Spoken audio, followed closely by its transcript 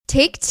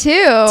Take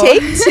two.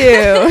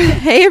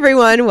 Hey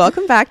everyone,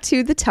 welcome back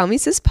to the Tell Me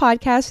Sis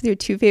podcast with your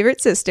two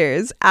favorite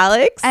sisters,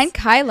 Alex and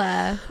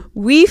Kyla.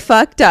 We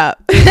fucked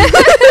up.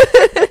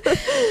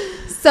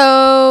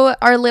 So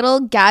our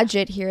little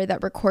gadget here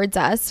that records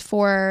us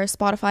for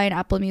Spotify and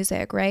Apple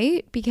Music,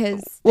 right?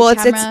 Because the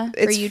camera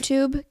for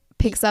YouTube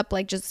picks up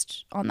like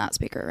just on that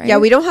speaker, right? Yeah,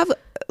 we don't have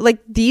like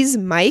these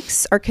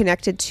mics are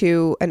connected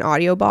to an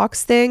audio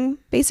box thing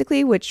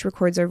basically, which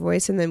records our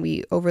voice and then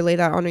we overlay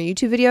that on our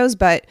YouTube videos.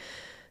 But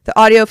the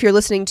audio, if you're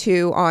listening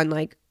to on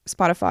like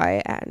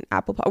Spotify and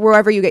Apple,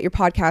 wherever you get your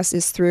podcast,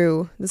 is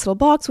through this little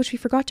box, which we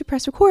forgot to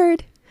press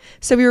record.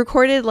 So we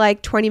recorded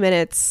like 20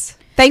 minutes.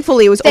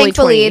 Thankfully, it was only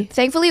 20.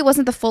 Thankfully, it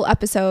wasn't the full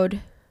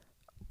episode.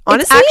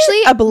 Honestly, it's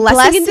actually a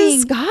blessing in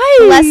disguise.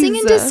 Blessing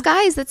in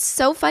disguise. That's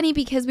so funny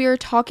because we were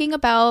talking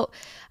about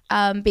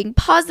being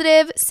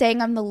positive,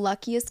 saying I'm the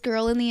luckiest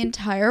girl in the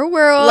entire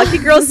world. Lucky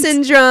girl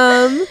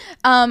syndrome.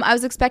 I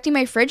was expecting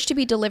my fridge to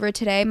be delivered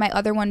today. My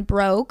other one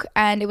broke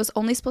and it was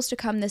only supposed to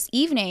come this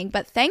evening.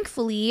 But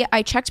thankfully,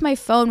 I checked my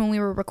phone when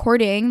we were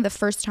recording the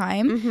first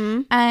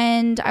time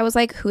and I was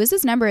like, who is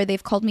this number?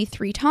 They've called me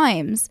 3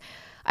 times.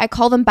 I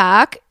called them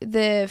back.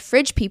 The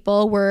fridge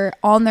people were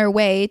on their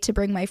way to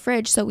bring my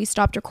fridge, so we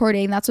stopped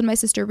recording. That's when my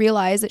sister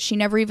realized that she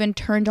never even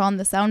turned on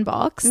the sound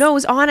box. No, it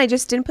was on. I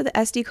just didn't put the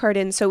SD card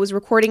in, so it was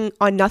recording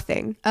on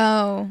nothing.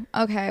 Oh,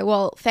 okay.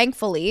 Well,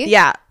 thankfully.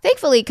 Yeah.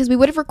 Thankfully, because we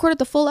would have recorded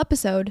the full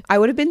episode. I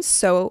would have been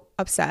so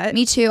upset.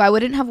 Me too. I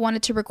wouldn't have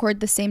wanted to record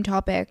the same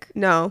topic.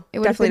 No, it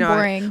would have been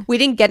boring. We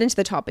didn't get into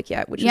the topic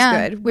yet, which is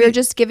good. We were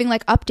just giving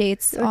like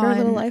updates like on our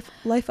little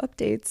life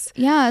updates.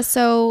 Yeah,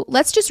 so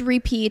let's just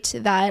repeat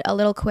that a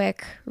little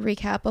quick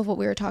recap of what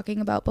we were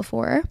talking about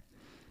before.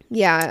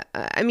 Yeah,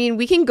 I mean,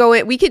 we could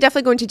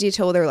definitely go into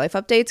detail with our life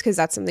updates because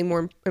that's something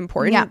more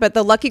important. Yeah. But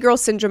the lucky girl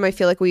syndrome, I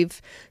feel like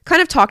we've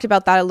kind of talked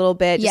about that a little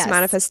bit. Just Yes.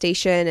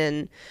 manifestation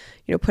and,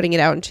 you know, putting it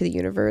out into the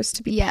universe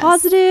to be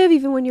positive,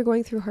 even when you're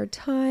going through hard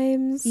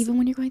times.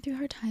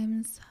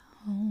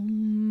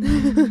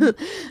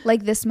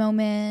 Like this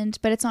moment,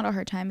 but it's not a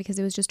hard time because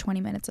it was just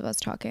 20 minutes of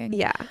us talking.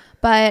 Yeah.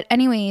 But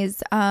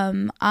anyways,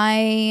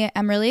 I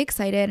am really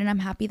excited and I'm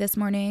happy this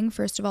morning.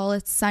 First of all,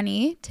 it's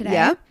sunny today.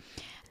 Yeah.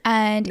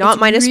 And not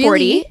it's minus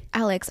 40.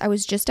 Alex, I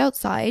was just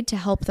outside to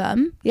help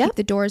them keep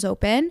the doors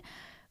open.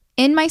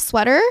 In my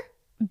sweater,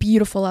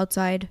 beautiful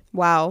outside.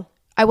 Wow.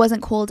 I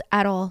wasn't cold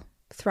at all.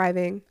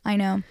 Thriving. I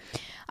know.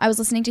 I was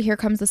listening to Here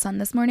Comes the Sun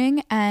this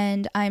morning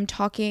and I'm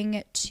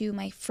talking to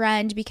my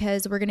friend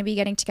because we're going to be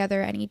getting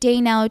together any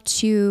day now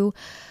to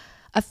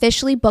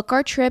officially book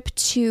our trip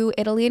to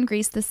Italy and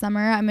Greece this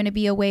summer. I'm going to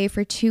be away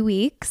for 2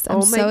 weeks.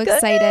 I'm so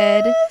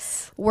excited.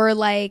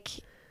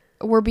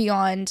 We're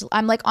beyond.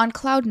 I'm like on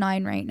cloud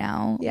 9 right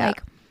now. Yeah.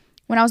 Like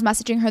when I was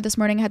messaging her this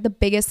morning, I had the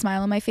biggest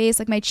smile on my face.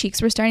 Like my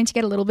cheeks were starting to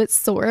get a little bit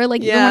sore.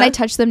 Like even when I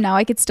touch them now,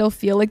 I could still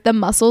feel like the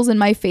muscles in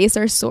my face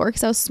are sore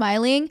because I was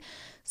smiling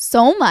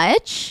so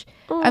much.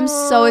 Aww. I'm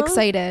so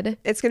excited.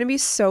 It's going to be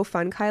so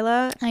fun,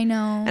 Kyla. I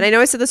know. And I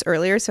know I said this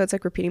earlier, so it's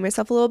like repeating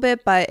myself a little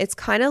bit, but it's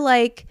kind of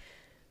like,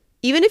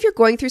 even if you're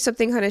going through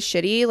something kind of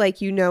shitty,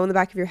 like, you know, in the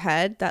back of your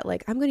head that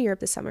like, I'm going to Europe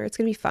this summer. It's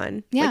going to be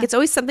fun. Yeah. Like, it's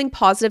always something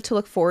positive to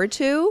look forward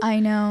to. I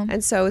know.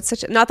 And so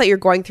it's not that you're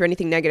going through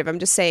anything negative. I'm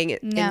just saying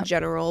it in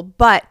general.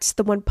 But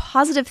the one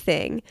positive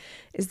thing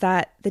is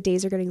that the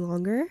days are getting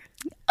longer.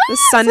 The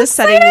sun is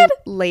setting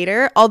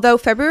later. Although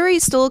February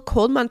is still a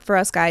cold month for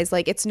us, guys.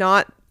 Like,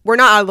 we're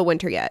not out of the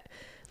winter yet.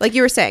 Like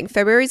you were saying,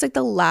 February is like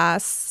the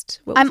last.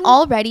 I'm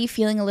already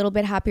feeling a little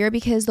bit happier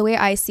because the way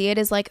I see it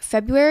is like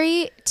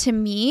February to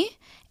me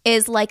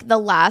is like the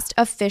last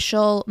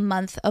official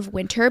month of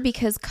winter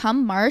because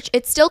come March,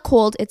 it's still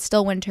cold, it's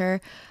still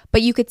winter,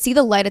 but you could see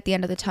the light at the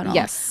end of the tunnel.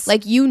 Yes.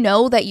 Like, you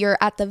know that you're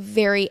at the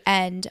very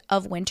end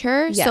of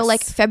winter. Yes. So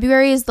like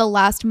February is the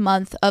last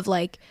month of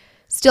like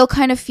still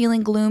kind of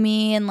feeling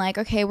gloomy and like,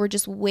 okay, we're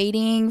just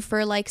waiting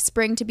for like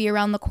spring to be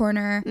around the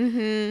corner.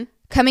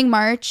 Come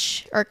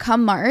March,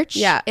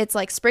 it's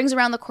like spring's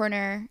around the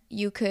corner.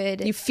 You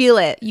feel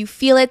it.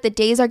 The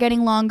days are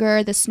getting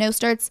longer. The snow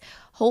starts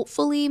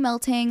hopefully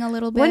melting a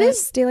little bit. When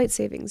is daylight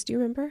savings? Do you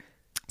remember?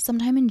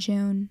 Sometime in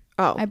June.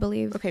 Oh, I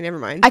believe. Okay, never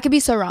mind. I could be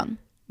so wrong.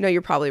 No,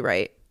 you're probably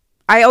right.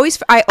 I know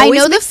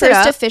the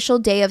first official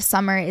day of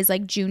summer is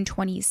like June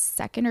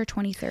 22nd or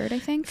 23rd, I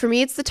think. For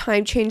me, it's the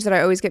time change that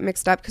I always get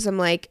mixed up because I'm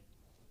like,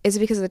 is it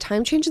because of the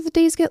time change that the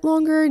days get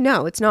longer?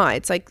 No, it's not.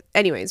 It's like,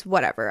 anyways,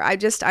 whatever.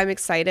 I'm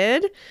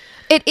excited.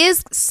 It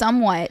is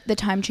somewhat the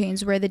time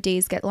change where the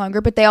days get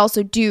longer, but they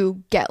also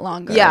do get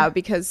longer. Yeah,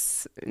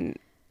 because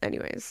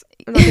anyways,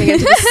 I'm not getting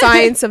into the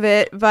science of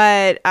it,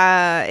 but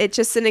it's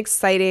just an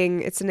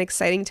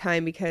exciting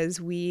time because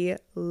we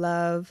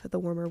love the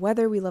warmer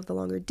weather. We love the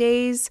longer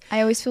days. I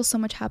always feel so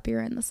much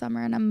happier in the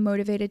summer and I'm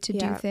motivated to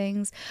do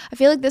things. I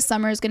feel like this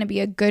summer is going to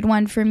be a good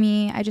one for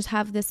me. I just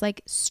have this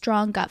like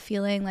strong gut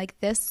feeling like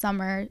this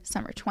summer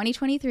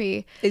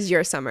 2023 is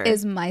your summer.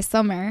 Is my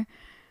summer.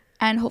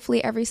 And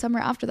hopefully every summer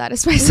after that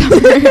is my summer.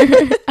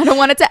 I don't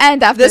want it to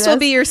end after this. This will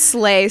be your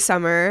slay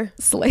summer.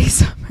 Slay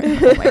summer.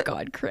 Oh my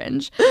God,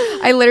 cringe.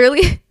 I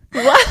literally,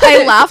 What?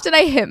 I laughed and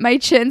I hit my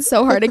chin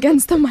so hard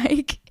against the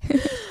mic.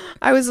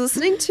 I was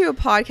listening to a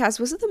podcast.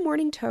 Was it The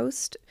Morning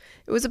Toast?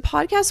 It was a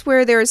podcast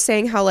where they were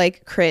saying how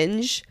like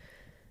cringe,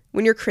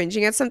 when you're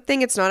cringing at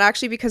something, it's not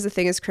actually because the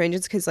thing is cringe.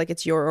 It's because like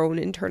it's your own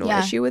internal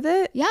issue with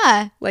it.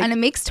 Yeah. Like, and it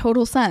makes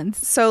total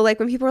sense. So like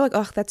when people are like,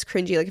 oh, that's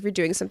cringy. Like if you're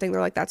doing something,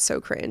 they're like, that's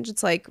so cringe.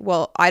 It's like,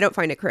 well, I don't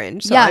find it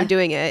cringe. So I'm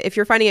doing it. If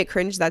you're finding it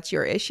cringe, that's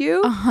your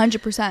issue.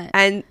 100%.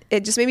 And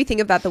it just made me think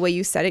of that the way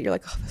you said it. You're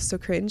like, oh, that's so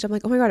cringe. I'm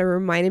like, oh my God, it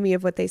reminded me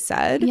of what they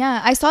said. Yeah.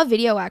 I saw a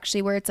video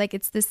actually where it's like,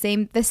 it's the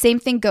same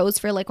thing goes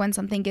for like when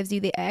something gives you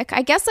the ick.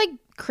 I guess like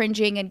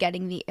cringing and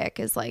getting the ick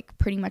is like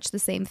pretty much the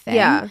same thing.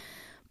 Yeah.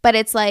 But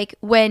it's like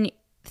when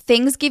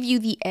things give you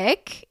the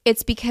ick,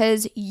 it's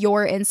because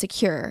you're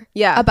insecure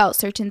about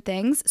certain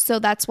things. So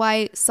that's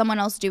why someone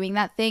else doing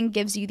that thing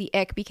gives you the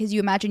ick, because you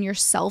imagine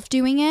yourself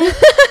doing it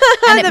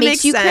and it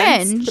makes you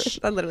cringe.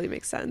 That literally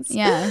makes sense.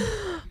 Yeah.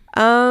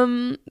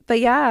 But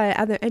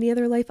yeah, are there any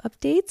other life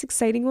updates?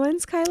 Exciting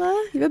ones,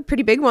 Kyla? You have a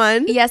pretty big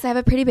one. Yes, I have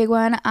a pretty big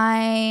one.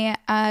 I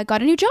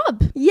got a new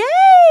job. Yay!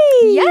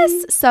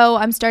 Yes. So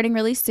I'm starting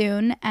really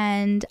soon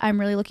and I'm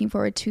really looking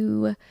forward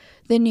to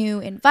the new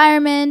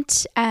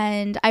environment,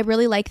 and I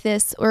really like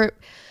this, or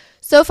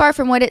so far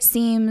from what it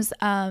seems,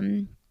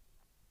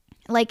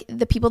 like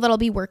the people that I'll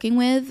be working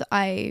with,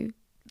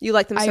 you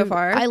like them so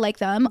far? I like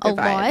them Good a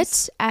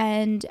lot,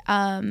 and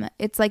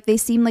it's like they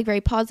seem like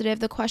very positive.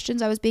 The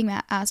questions I was being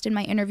asked in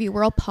my interview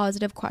were all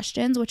positive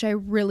questions, which I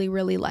really,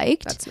 really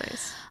liked. That's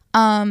nice.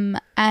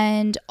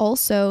 And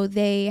also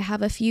they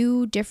have a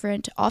few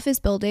different office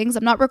buildings.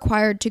 I'm not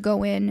required to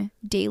go in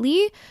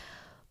daily,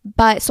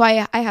 but so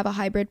I have a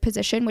hybrid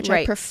position, which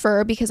I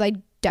prefer because I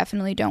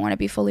definitely don't want to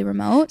be fully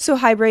remote. So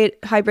hybrid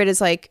is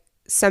like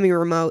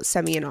semi-remote,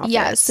 semi-in-office.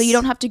 Yeah, so you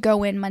don't have to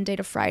go in Monday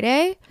to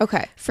Friday.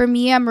 Okay. For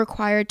me, I'm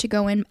required to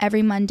go in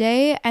every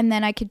Monday, and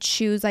then I could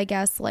choose, I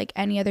guess, like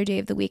any other day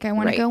of the week I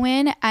want to go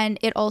in. And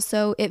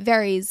it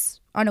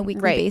varies on a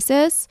weekly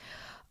basis.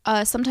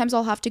 Sometimes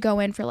I'll have to go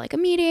in for like a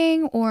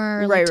meeting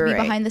or like to be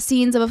behind the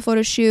scenes of a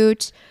photo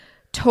shoot.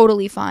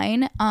 Totally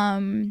fine.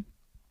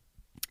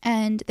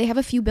 And they have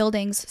a few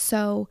buildings,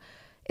 so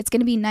it's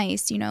going to be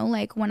nice, you know,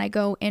 like when I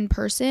go in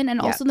person.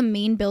 And also the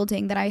main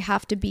building that I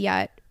have to be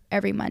at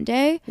every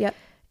Monday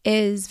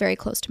is very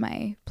close to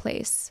my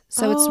place.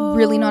 So it's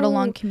really not a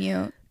long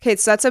commute. Okay,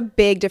 so that's a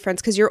big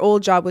difference because your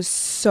old job was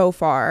so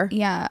far.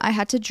 Yeah, I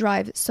had to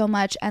drive so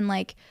much, and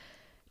like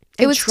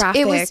it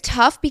was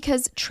tough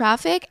because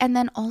traffic, and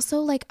then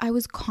also like I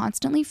was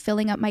constantly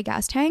filling up my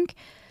gas tank,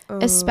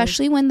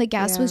 especially when the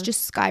gas was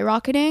just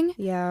skyrocketing.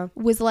 Yeah.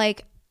 Was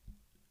like,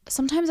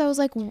 sometimes I was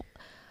like,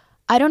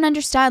 I don't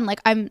understand.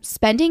 Like, I'm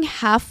spending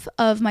half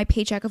of my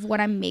paycheck of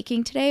what I'm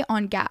making today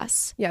on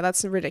gas. Yeah,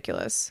 that's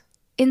ridiculous.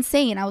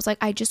 Insane. I was like,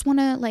 I just want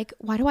to, like,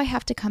 why do I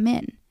have to come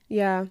in?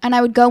 Yeah. And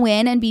I would go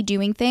in and be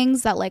doing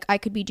things that, like, I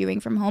could be doing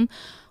from home,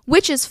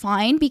 which is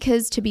fine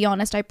because, to be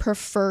honest, I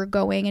prefer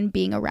going and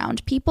being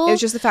around people. It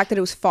was just the fact that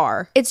it was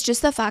far. It's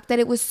just the fact that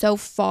it was so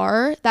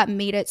far that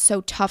made it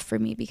so tough for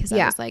me because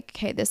I was like,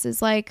 okay, this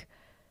is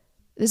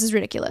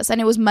ridiculous.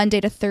 And it was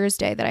Monday to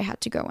Thursday that I had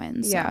to go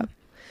in. So. Yeah.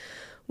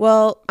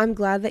 Well, I'm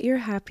glad that you're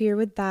happier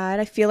with that.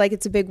 I feel like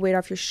it's a big weight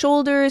off your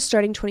shoulders,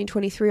 starting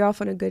 2023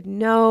 off on a good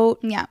note.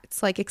 Yeah.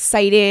 It's like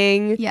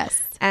exciting. Yes.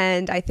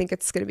 And I think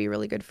it's going to be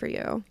really good for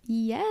you.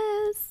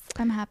 Yes.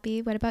 I'm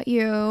happy. What about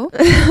you?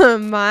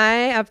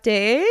 My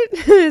update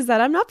is that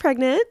I'm not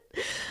pregnant.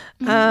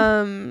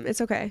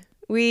 It's okay.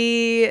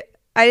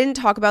 I didn't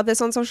talk about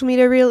this on social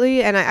media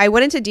really, and I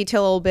went into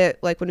detail a little bit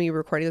like when we were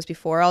recording this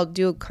before. I'll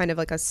do kind of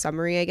like a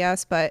summary, I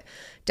guess. But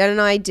Den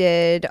and I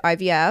did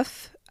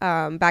IVF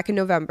back in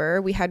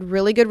November. We had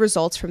really good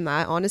results from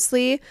that,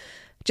 honestly.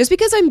 Just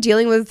because I'm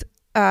dealing with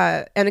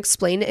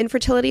unexplained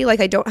infertility, like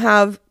I don't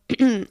have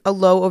a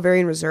low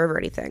ovarian reserve or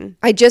anything.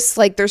 I just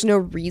like there's no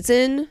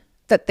reason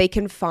that they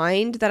can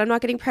find that I'm not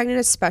getting pregnant,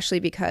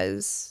 especially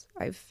because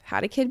I've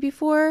had a kid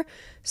before.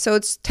 So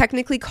it's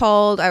technically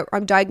called,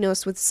 I'm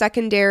diagnosed with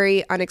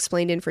secondary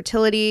unexplained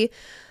infertility.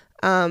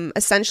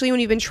 Essentially, when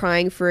you've been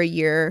trying for a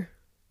year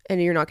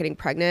and you're not getting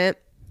pregnant,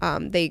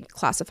 they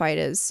classify it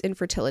as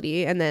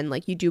infertility. And then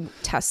like you do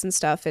tests and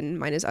stuff, and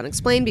mine is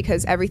unexplained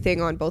because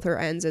everything on both our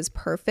ends is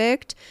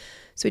perfect.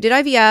 So we did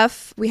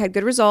IVF, we had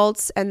good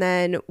results, and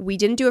then we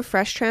didn't do a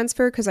fresh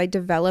transfer because I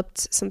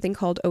developed something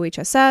called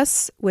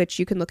OHSS, which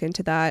you can look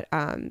into that.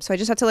 So I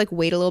just had to like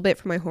wait a little bit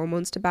for my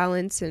hormones to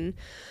balance and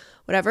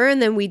whatever.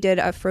 And then we did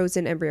a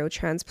frozen embryo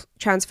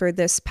transfer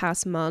this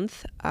past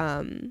month.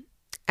 And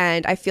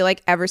I feel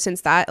like ever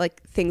since that,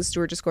 like things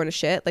were just going to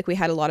shit. Like we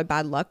had a lot of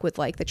bad luck with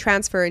like the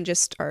transfer and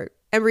just our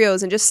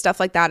embryos and just stuff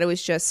like that. It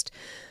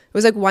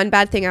was like one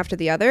bad thing after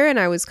the other. And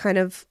I was kind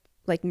of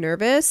like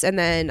nervous, and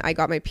then I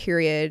got my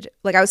period.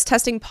 Like I was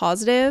testing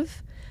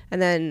positive,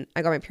 and then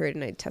I got my period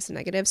and I tested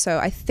negative. So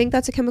I think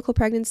that's a chemical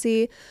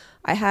pregnancy.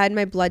 I had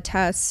my blood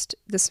test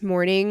this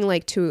morning,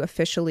 like to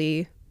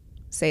officially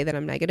say that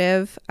I'm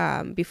negative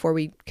before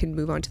we can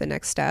move on to the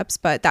next steps.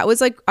 But that was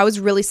like, I was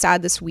really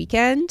sad this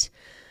weekend.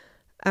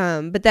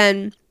 But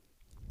then,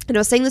 and I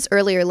was saying this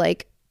earlier,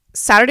 like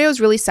Saturday I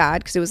was really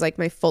sad because it was like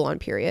my full on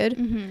period.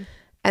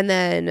 And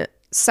then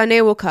Sunday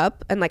I woke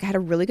up and like I had a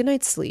really good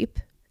night's sleep.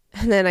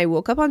 And then I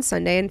woke up on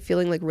Sunday and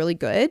feeling like really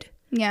good.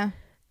 Yeah.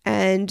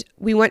 And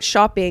we went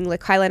shopping, like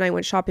Kyla and I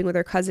went shopping with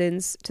our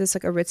cousins to this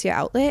like Aritzia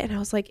outlet, and I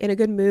was like in a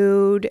good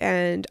mood,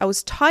 and I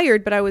was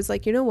tired, but I was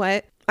like, you know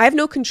what? I have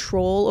no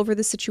control over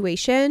the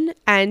situation,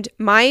 and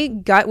my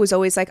gut was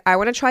always like, I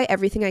want to try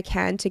everything I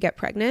can to get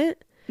pregnant.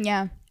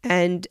 Yeah.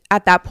 And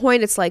at that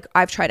point, it's like,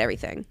 I've tried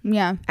everything.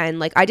 Yeah. And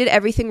like, I did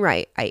everything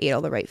right. I ate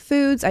all the right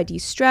foods. I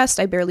de-stressed.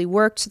 I barely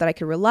worked so that I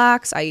could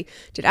relax. I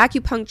did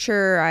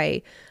acupuncture.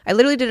 I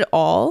literally did it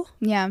all.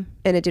 Yeah.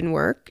 And it didn't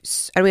work.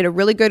 And we had a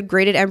really good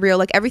graded embryo.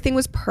 Like, everything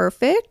was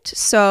perfect.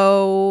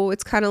 So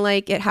it's kind of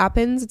like, it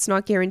happens. It's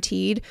not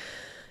guaranteed.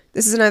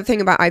 This is another thing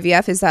about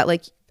IVF is that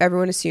like,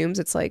 everyone assumes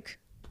it's like,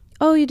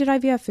 oh, you did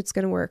IVF, it's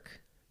going to work.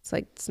 It's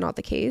like, it's not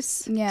the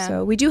case. Yeah.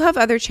 So we do have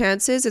other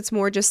chances. It's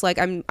more just like,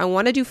 I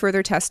want to do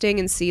further testing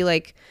and see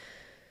like,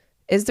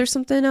 is there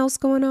something else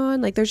going on?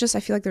 Like I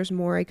feel like there's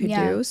more I could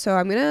do. So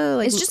I'm going to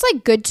like. It's just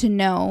like good to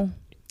know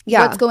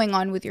what's going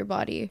on with your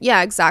body.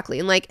 Yeah, exactly.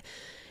 And like,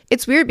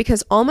 it's weird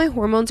because all my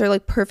hormones are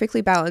like perfectly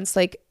balanced.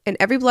 Like in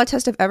every blood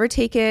test I've ever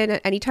taken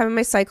at any time in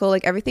my cycle,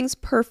 like everything's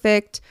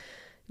perfect.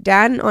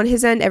 Dad on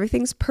his end,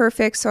 everything's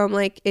perfect. So I'm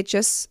like, it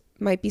just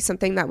might be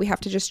something that we have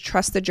to just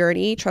trust the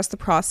journey, trust the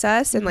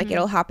process, and like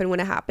it'll happen when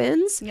it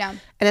happens. Yeah.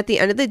 And at the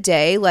end of the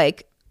day,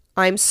 like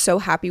I'm so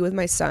happy with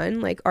my son.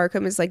 Like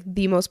Arkham is like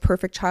the most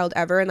perfect child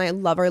ever, and I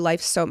love our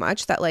life so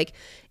much that like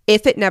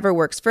if it never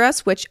works for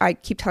us, which I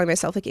keep telling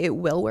myself like it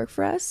will work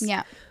for us.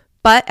 Yeah.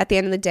 But at the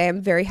end of the day,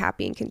 I'm very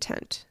happy and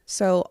content.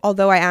 So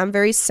although I am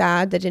very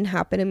sad that didn't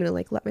happen, I'm gonna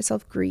like let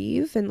myself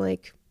grieve, and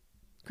like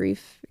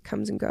grief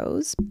comes and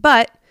goes.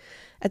 But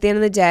at the end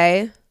of the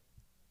day,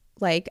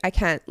 like I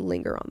can't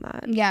linger on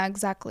that. Yeah,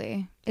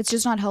 exactly. It's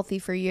just not healthy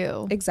for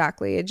you.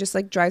 Exactly. It just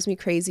like drives me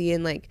crazy,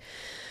 and like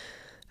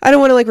I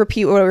don't want to like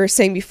repeat what we were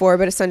saying before,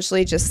 but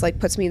essentially just like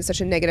puts me in such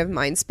a negative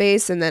mind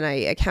space, and then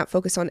I can't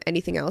focus on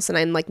anything else, and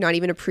I'm like not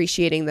even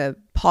appreciating the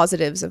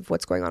positives of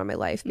what's going on in my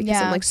life because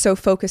I'm like so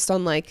focused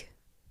on like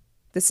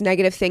this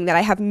negative thing that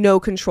I have no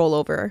control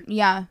over.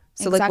 Yeah.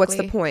 So like what's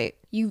the point?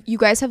 You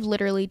guys have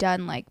literally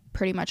done like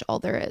pretty much all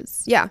there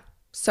is. Yeah.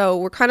 So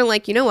we're kind of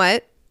like, you know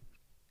what?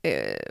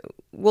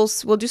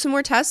 We'll do some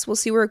more tests. We'll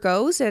see where it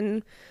goes,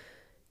 and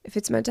if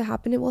it's meant to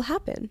happen, it will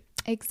happen.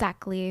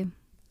 Exactly.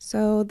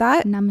 So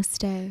that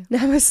Namaste.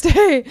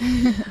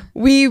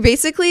 We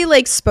basically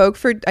like spoke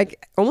for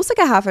like almost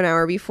like a half an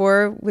hour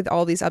before with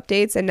all these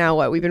updates, and now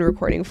what? We've been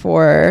recording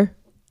for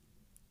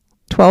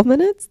 12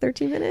 minutes,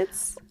 13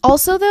 minutes.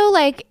 Also though,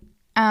 like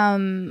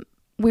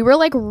we were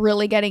like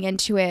really getting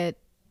into it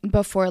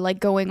before,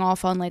 like going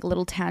off on like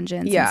little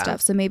tangents and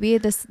stuff. So maybe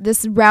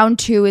this round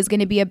 2 is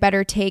going to be a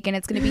better take, and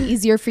it's going to be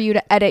easier for you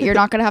to edit. You're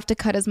not going to have to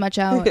cut as much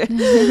out.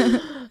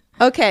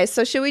 Okay,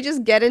 so should we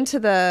just get into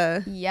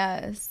the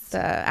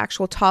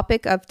actual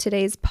topic of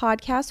today's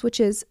podcast, which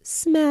is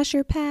Smash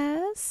or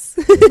Pass?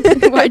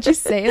 Why'd you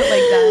say it like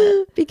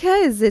that?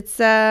 Because it's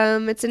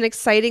an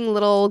exciting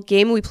little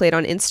game we played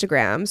on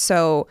Instagram.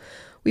 So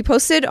we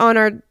posted on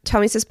our Tell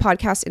Me Sis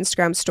podcast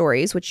Instagram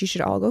stories, which you should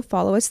all go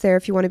follow us there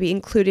if you want to be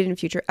included in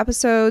future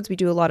episodes. We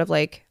do a lot of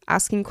like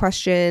asking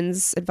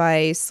questions,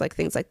 advice, like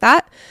things like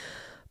that.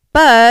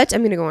 But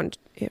I'm going to go on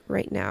it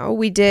right now.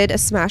 We did a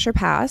Smash or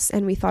Pass,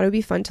 and we thought it would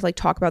be fun to like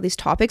talk about these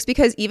topics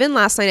because even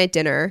last night at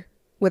dinner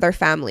with our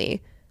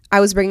family, I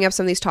was bringing up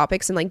some of these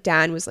topics, and like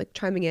Dan was like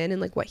chiming in and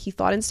like what he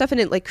thought and stuff,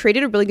 and it like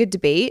created a really good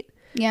debate.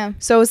 Yeah.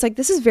 So I was like,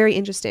 this is very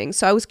interesting.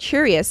 So I was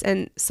curious,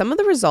 and some of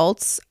the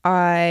results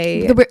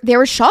they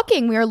were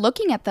shocking. We were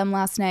looking at them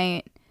last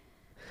night.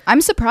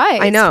 I'm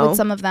surprised. I know. With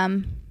some of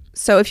them.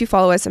 So if you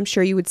follow us, I'm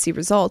sure you would see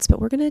results, but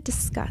we're going to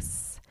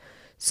discuss.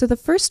 So the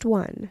first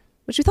one,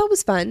 which we thought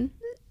was fun,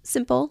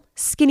 simple,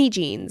 skinny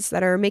jeans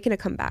that are making a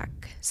comeback.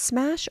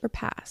 Smash or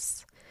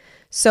pass?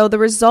 So the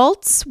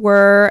results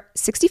were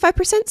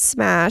 65%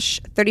 smash,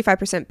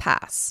 35%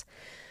 pass.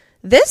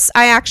 This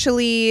I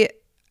actually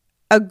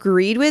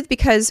agreed with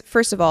because,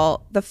 first of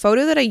all, the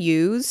photo that I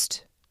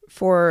used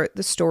for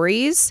the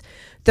stories,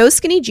 those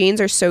skinny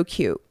jeans are so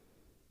cute.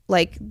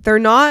 Like, they're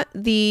not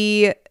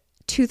the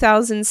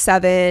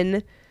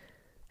 2007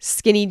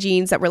 skinny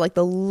jeans that were like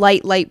the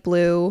light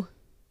blue,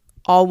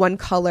 all one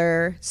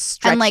color,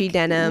 stretchy and like,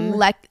 denim.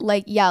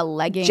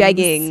 Leggings.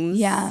 Jeggings.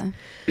 Yeah.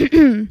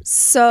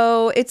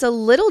 So it's a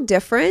little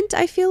different,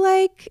 I feel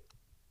like,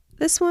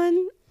 this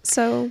one.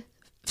 So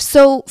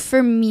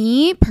for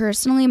me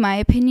personally, my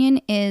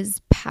opinion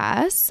is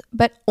pass,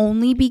 but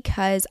only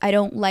because I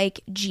don't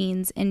like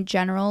jeans in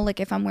general. Like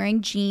if I'm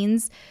wearing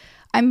jeans,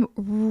 I'm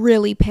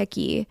really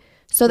picky.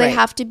 So they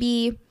have to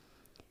be.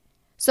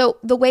 So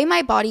the way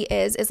my body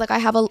is like I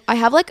have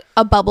like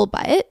a bubble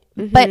butt,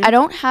 but I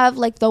don't have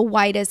like the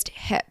widest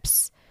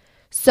hips.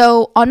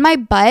 So on my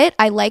butt,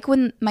 I like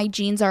when my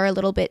jeans are a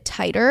little bit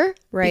tighter,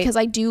 because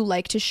I do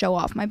like to show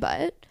off my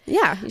butt.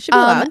 Yeah, you should be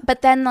allowed.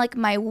 But then like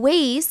my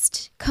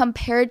waist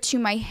compared to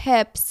my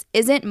hips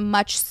isn't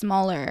much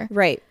smaller.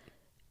 Right.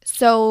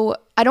 So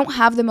I don't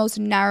have the most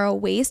narrow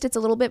waist. It's a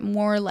little bit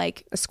more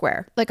like A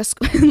square.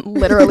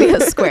 literally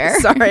a square.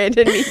 Sorry, I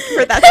didn't mean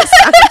for that to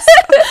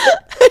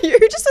sound.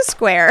 You're just a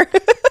square.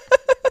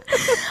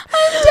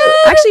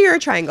 Actually, you're a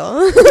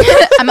triangle.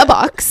 I'm a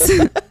box.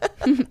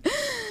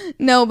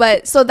 No,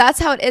 but so that's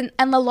how it,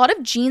 and a lot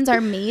of jeans are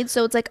made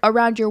so it's like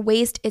around your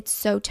waist it's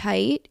so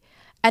tight,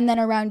 and then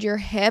around your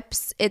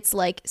hips it's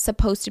like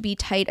supposed to be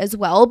tight as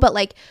well. But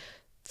like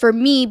for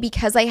me,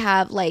 because I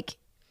have like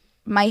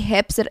my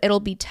hips, it'll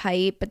be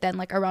tight, but then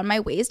like around my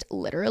waist,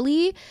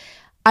 literally,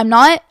 I'm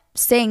not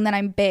saying that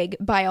I'm big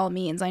by all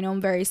means. I know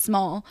I'm very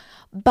small,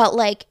 but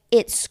like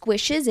it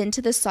squishes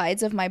into the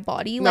sides of my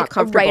body, like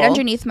right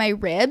underneath my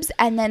ribs,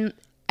 and then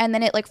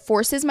it like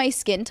forces my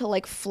skin to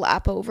like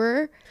flap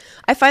over.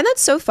 I find that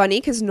so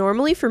funny because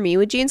normally for me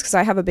with jeans, because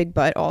I have a big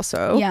butt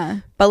also.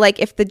 Yeah. But like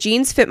if the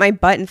jeans fit my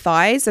butt and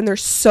thighs, then they're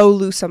so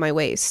loose on my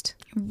waist.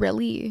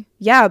 Really?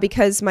 Yeah,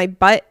 because my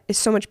butt is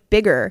so much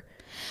bigger.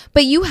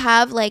 But you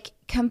have like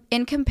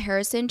in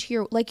comparison to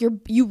your like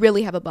you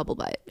really have a bubble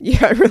butt.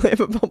 Yeah, I really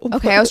have a bubble butt.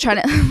 Okay, I was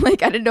trying to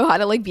like I didn't know how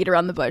to like beat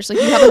around the bush. Like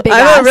you have a big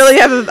ass.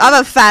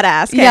 I'm a fat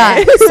ass. Okay?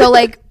 Yeah. So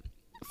like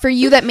for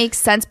you that makes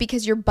sense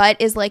because your butt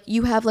is like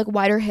you have like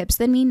wider hips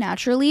than me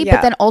naturally,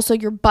 but then also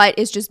your butt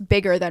is just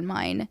bigger than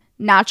mine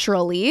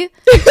naturally.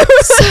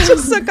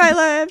 So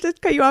Kyla, I have to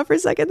cut you off for a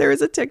second. There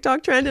was a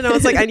TikTok trend and I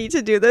was like, I need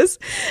to do this.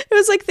 It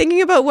was like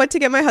thinking about what to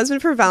get my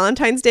husband for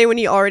Valentine's Day when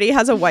he already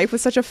has a wife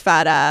with such a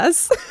fat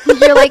ass.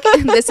 You're like,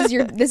 this is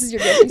your gift. This is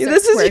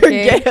your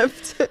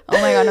gift.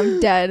 Oh my god, I'm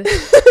dead.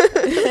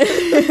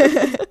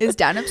 Is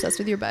Dan obsessed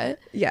with your butt?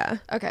 Yeah.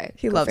 Okay.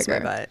 He loves my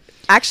butt.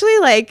 Actually,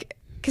 like,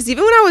 because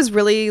even when I was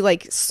really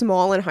like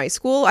small in high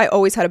school, I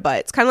always had a butt.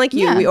 It's kind of like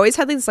you. We always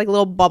had these like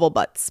little bubble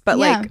butts. But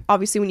like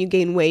obviously when you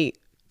gain weight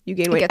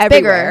everywhere,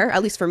 bigger.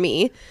 At least for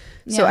me.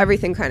 So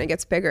everything kind of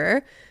gets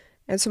bigger.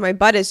 And so my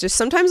butt is just,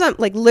 sometimes I'm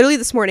like, literally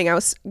this morning I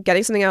was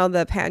getting something out of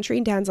the pantry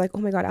and Dan's like, oh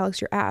my God, Alex,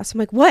 your ass. I'm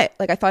like, what?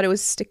 Like I thought it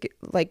was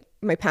like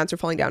my pants are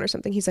falling down or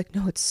something. He's like,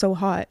 no, it's so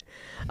hot.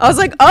 I was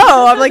like,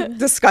 oh, I'm like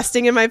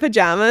disgusting in my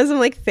pajamas. I'm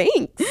like,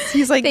 thanks.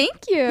 He's like,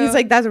 thank you. He's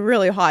like, that's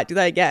really hot. Do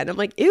that again. I'm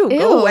like, ew,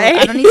 go away.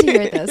 I don't need to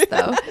hear this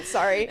though.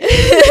 Sorry.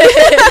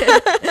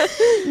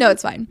 No,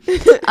 it's fine.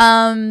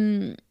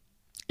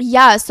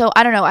 Yeah, so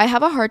I don't know. I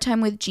have a hard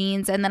time with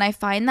jeans, and then I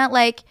find that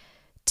like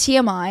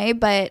TMI,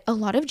 but a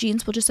lot of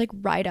jeans will just like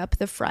ride up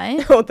the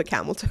front. Oh, the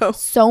camel toe.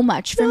 So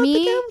much for me.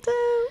 The camel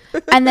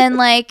toe. And then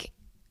like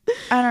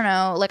I don't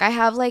know, like I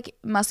have like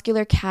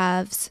muscular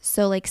calves,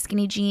 so like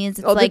skinny jeans.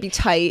 It's like they'll be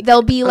tight.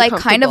 They'll be like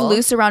kind of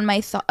loose around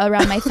my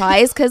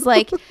thighs because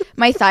like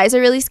my thighs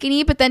are really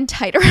skinny, but then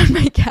tight around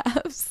my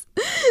calves.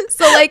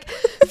 So like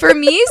for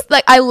me,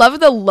 like I love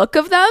the look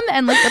of them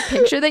and like the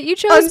picture that you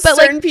chose, on but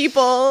certain like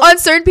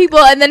people,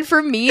 and then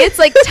for me, it's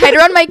like tight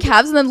around my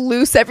calves and then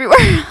loose everywhere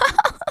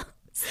else.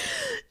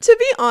 To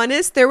be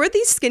honest, there were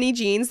these skinny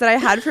jeans that I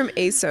had from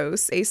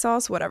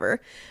ASOS,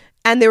 whatever.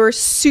 And they were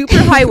super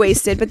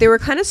high-waisted, but they were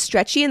kind of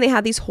stretchy and they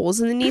had these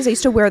holes in the knees. I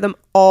used to wear them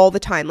all the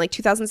time. Like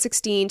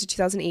 2016 to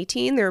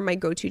 2018, they were my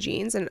go-to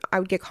jeans and I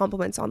would get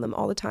compliments on them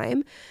all the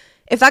time.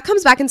 If that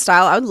comes back in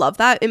style, I would love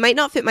that. It might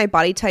not fit my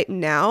body type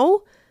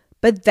now,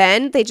 but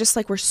then they just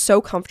like were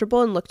so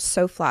comfortable and looked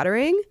so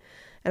flattering.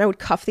 And I would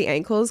cuff the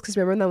ankles because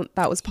remember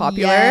that was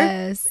popular?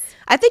 Yes.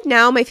 I think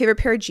now my favorite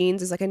pair of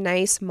jeans is like a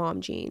nice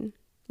mom jean.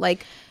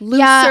 Like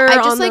looser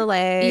on the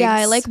legs. Yeah,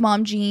 I like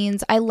mom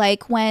jeans. I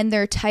like when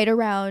they're tight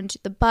around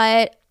the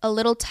butt, a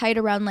little tight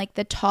around like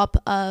the top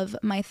of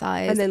my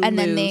thighs, and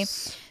then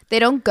they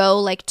don't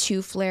go like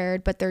too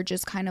flared, but they're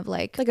just kind of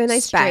like a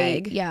nice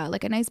straight. bag. Yeah,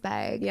 like a nice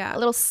bag. Yeah, a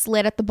little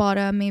slit at the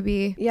bottom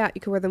maybe. Yeah,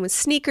 you can wear them with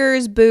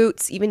sneakers,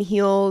 boots, even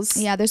heels.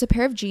 Yeah, there's a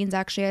pair of jeans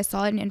actually I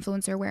saw an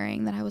influencer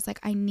wearing that I was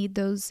like, I need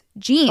those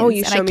jeans. Oh,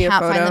 you showed me a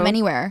photo. I can't find them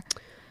anywhere.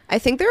 I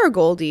think they're a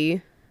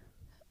Goldie.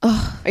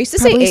 Oh, I used to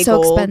say a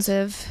so gold.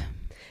 Expensive.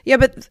 Yeah,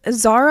 but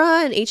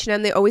Zara and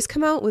H&M, they always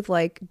come out with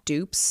like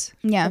dupes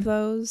of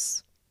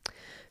those.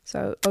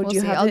 So, do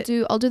you have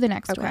it? I'll do the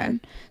next one.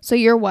 So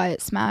you're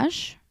what?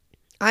 Smash?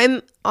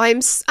 I'm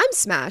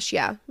Smash.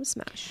 Yeah, I'm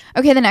Smash.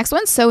 Okay, the next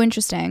one's so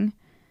interesting.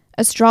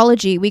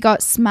 Astrology. We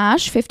got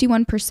Smash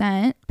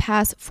 51%,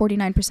 Pass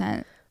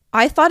 49%.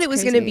 I thought it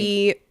was going to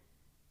be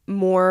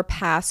more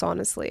Pass,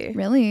 honestly.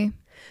 Really?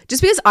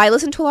 Just because I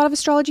listen to a lot of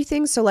astrology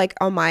things, so like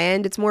on my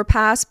end, it's more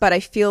Pass. But I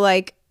feel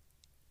like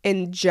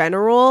in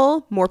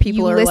general, more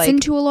people are like, listen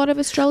to a lot of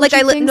astrology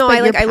things,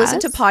 I listen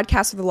to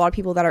podcasts with a lot of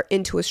people that are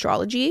into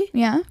astrology.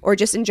 Yeah. Or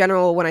just in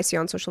general, when I see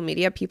on social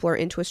media, people are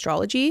into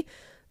astrology.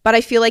 But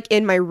I feel like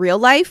in my real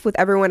life, with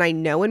everyone I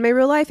know in my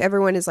real life,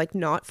 everyone is like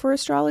not for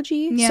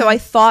astrology. Yeah. So I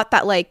thought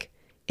that like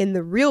in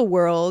the real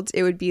world,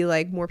 it would be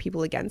like more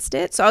people against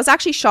it. So I was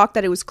actually shocked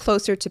that it was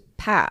closer to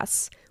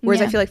Pass.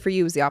 Whereas I feel like for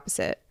you it was the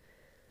opposite.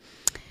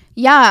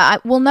 Yeah,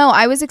 well, no,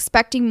 I was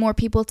expecting more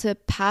people to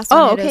pass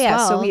on it as well.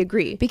 Yeah, so we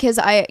agree. Because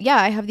I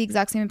have the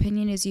exact same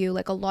opinion as you.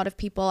 Like a lot of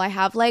people, I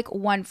have like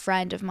one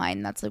friend of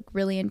mine that's like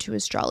really into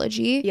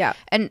astrology. Yeah.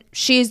 And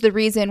she's the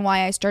reason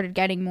why I started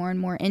getting more and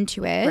more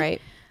into it. Right.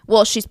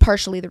 Well, she's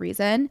partially the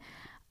reason.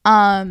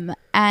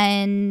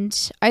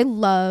 And I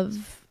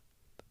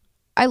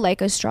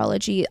like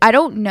astrology. I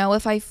don't know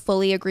if I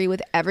fully agree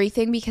with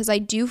everything, because I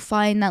do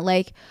find that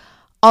like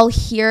I'll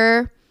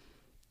hear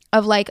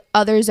of like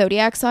other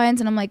zodiac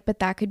signs and I'm like, but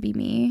that could be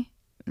me.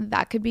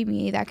 That could be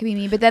me. That could be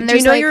me. But then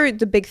there's, do you know like, your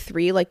the big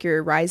three, like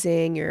your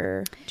rising,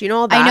 do you know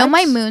all that? I know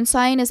my moon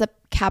sign is a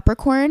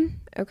Capricorn.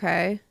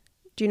 Okay.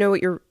 Do you know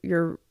what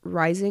your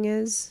rising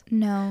is?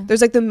 No.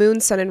 There's like the moon,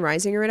 sun, and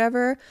rising or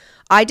whatever.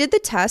 I did the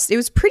test. It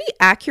was pretty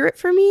accurate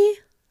for me.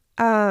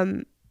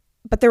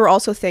 But there were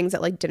also things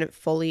that like didn't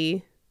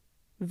fully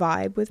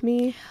vibe with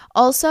me.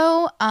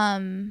 Also,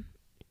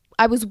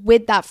 I was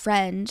with that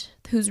friend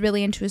who's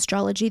really into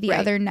astrology the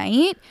other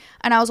night,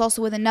 and I was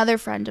also with another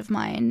friend of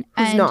mine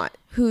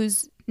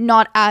who's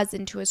not as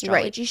into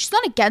astrology. She's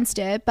not against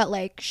it, but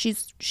like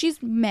she's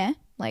meh,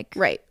 like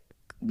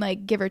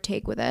like give or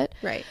take with it.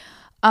 Right.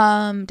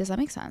 Does that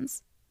make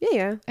sense?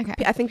 Yeah. Okay.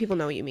 I think people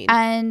know what you mean.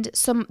 And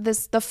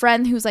the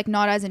friend who's like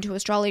not as into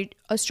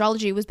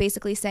astrology was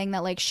basically saying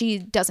that like she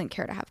doesn't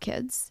care to have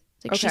kids.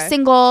 Like she's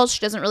single, she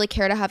doesn't really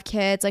care to have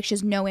kids, like she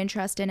has no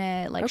interest in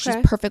it, like she's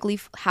perfectly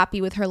happy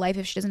with her life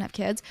if she doesn't have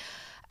kids.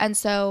 And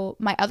so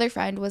my other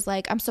friend was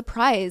like, I'm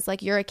surprised,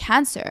 like you're a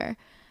Cancer.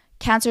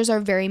 Cancers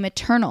are very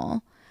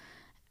maternal.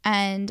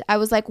 And I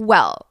was like,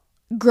 well,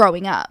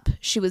 growing up,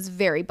 she was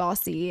very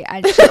bossy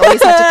and she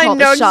always had to call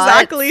the shots. I know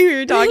exactly who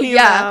you're talking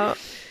about.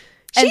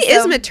 She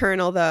is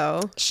maternal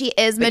though. She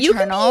is maternal. You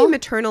can be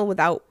maternal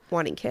without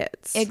wanting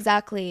kids.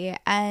 Exactly.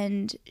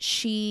 And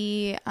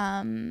she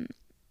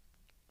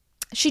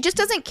just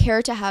doesn't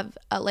care to have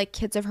like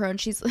kids of her own.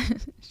 She's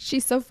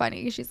so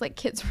funny. She's like,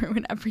 kids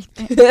ruin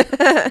everything.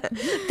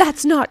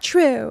 That's not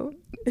true.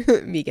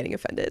 Me getting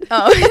offended.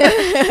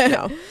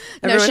 Oh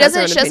no, she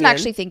doesn't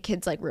actually think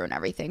kids like ruin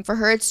everything. For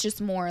her, it's just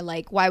more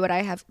like, why would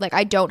I have, like,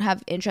 I don't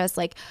have interest.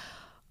 Like,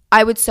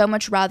 I would so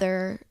much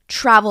rather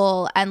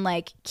travel and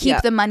like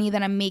keep the money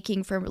that I'm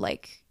making for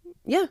like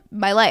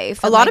my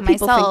life. A lot of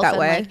people think that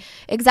way. Like,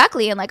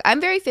 exactly. And like I'm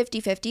very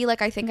 50-50.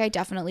 Like I think I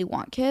definitely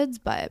want kids,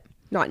 but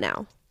not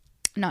now.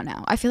 Not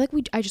now. I feel like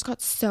I just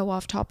got so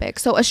off topic.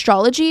 So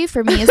astrology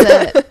for me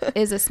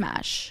is a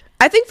smash.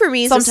 I think for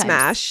me it's a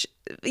smash.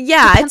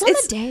 Yeah, depends on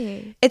the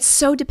day. It's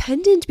so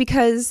dependent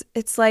because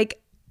it's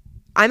like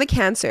I'm a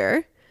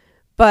Cancer,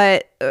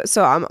 but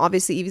so I'm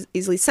obviously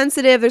easily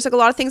sensitive. There's like a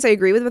lot of things I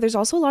agree with, but there's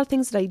also a lot of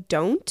things that I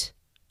don't.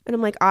 And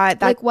I'm like,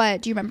 like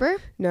what? Do you remember?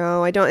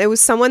 No, I don't. It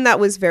was someone that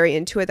was very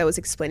into it that was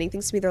explaining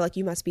things to me. They're like,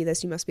 you must be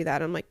this, you must be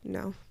that. I'm like,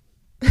 no.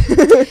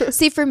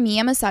 See, for me,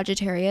 I'm a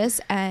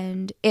Sagittarius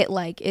and it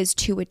like is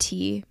to a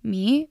T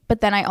me, but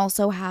then I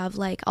also have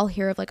like, I'll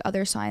hear of like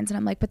other signs and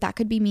I'm like, but that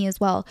could be me as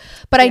well.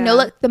 But I know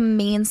like the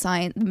main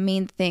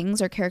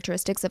things or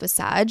characteristics of a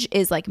Sag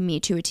is like me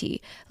to a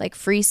T, like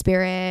free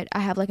spirit.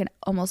 I have like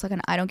almost like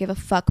an I don't give a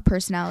fuck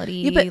personality.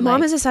 Yeah, but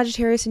mom is a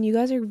Sagittarius and you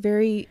guys are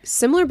very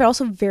similar but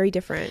also very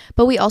different.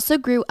 But we also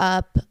grew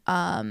up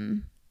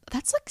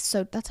that's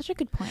such a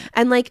good point.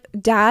 And like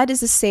dad is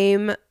the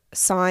same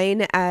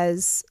sign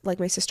as like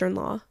my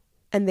sister-in-law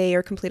and they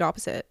are complete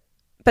opposite,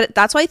 but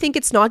that's why I think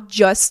it's not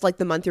just like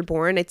the month you're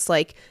born, it's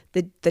like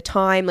the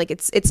time, like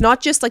it's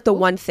not just like the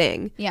one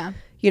thing,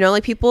 you know,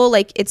 like people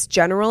like it's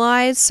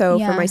generalized. So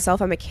for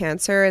myself, I'm a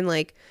Cancer and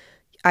like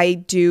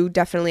I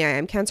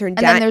am Cancer and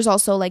then there's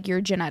also like your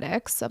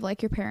genetics of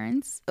like your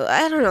parents.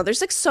 I don't know,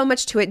 there's like so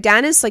much to it.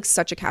 Dan is like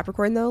such a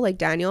Capricorn though, like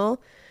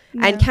Daniel.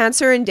 And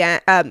Cancer and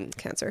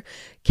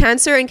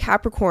Cancer and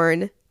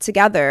Capricorn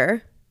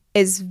together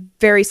is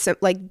very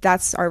like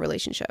that's our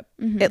relationship.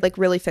 It like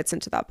really fits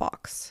into that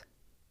box,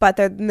 but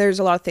there's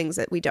a lot of things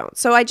that we don't.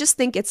 So I just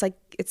think it's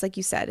like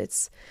you said,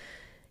 it's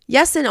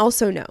yes and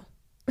also no.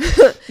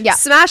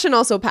 Smash and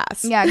also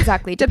pass. Yeah,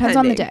 exactly. Depends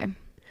on the day.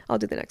 I'll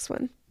do the next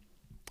one.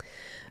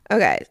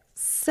 Okay,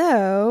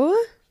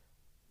 so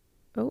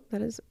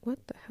that is, what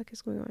the heck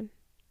is going on?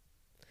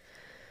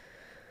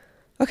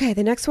 Okay,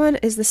 the next one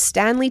is the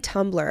Stanley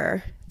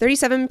Tumbler.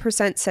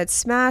 37% said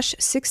smash,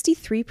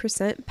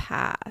 63%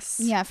 pass.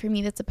 Yeah, for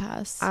me, that's a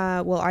pass.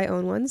 Well, I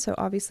own one, so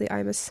obviously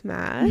I'm a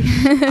smash.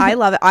 I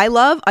love it. I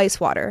love ice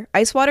water.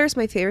 Ice water is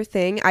my favorite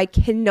thing. I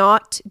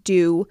cannot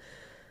do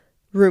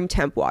room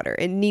temp water.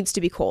 It needs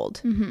to be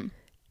cold.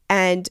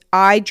 And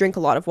I drink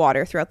a lot of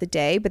water throughout the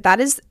day, but that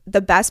is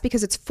the best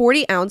because it's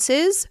 40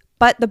 ounces,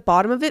 but the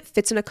bottom of it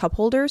fits in a cup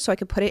holder, so I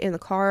could put it in the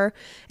car.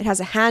 It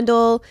has a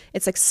handle.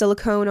 It's like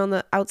silicone on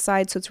the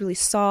outside, so it's really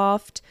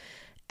soft.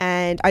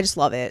 And I just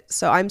love it.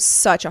 So I'm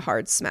such a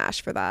hard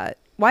smash for that.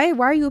 Why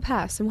are you a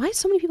pass? And why are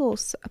so many people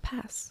a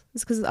pass?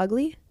 Is it because it's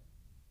ugly?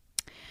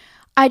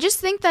 I just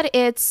think that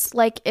it's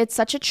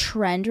such a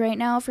trend right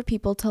now for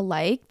people to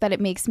like that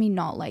it makes me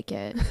not like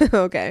it.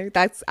 Okay.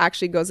 That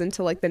actually goes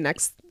into like the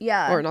next,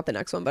 or not the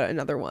next one, but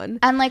another one.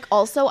 And like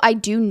also I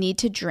do need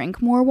to drink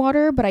more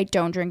water, but I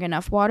don't drink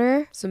enough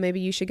water. So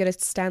maybe you should get a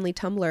Stanley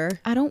tumbler.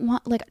 I don't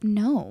want, like,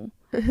 no.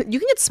 You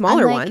can get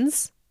smaller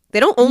ones. They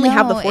don't only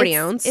have the 40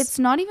 ounce. It's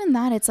not even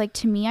that. It's like,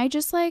 to me, I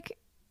just like,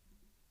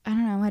 I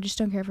don't know. I just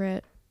don't care for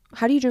it.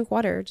 How do you drink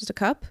water? Just a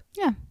cup?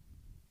 Yeah.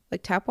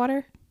 Like tap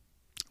water?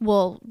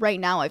 well, right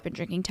now I've been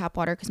drinking tap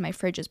water because my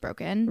fridge is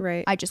broken.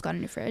 Right. I just got a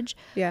new fridge.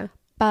 Yeah.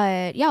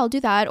 But yeah, I'll do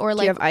that. Or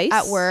like you have ice?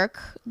 at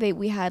work,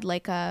 we had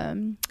like what's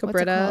it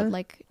Brita? called?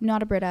 Like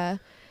not a Brita.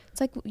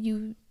 It's like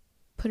you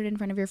put it in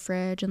front of your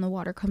fridge and the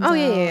water comes Oh out.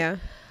 yeah.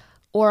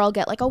 Or I'll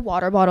get like a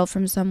water bottle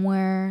from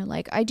somewhere.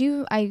 Like I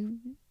don't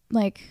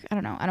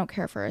know. I don't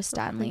care for a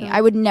Stanley.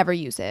 I would never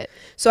use it.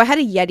 So I had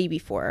a Yeti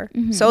before.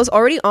 So I was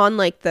already on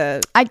like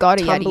the I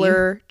got a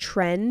Tumblr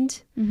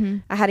trend. Mm-hmm.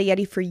 I had a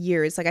Yeti for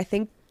years. Like I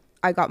think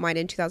I got mine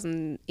in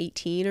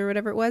 2018 or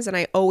whatever it was, and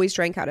I always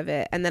drank out of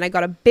it. And then I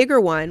got a bigger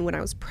one when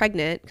I was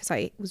pregnant because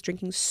I was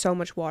drinking so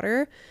much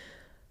water.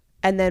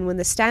 And then when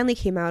the Stanley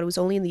came out, it was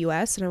only in the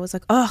US, and I was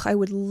like, oh, I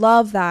would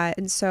love that.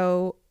 And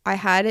so I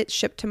had it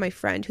shipped to my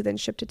friend, who then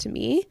shipped it to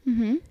me.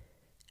 Mm-hmm.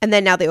 And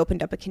then now they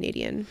opened up a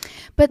Canadian.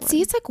 But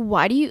see, it's like,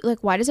 why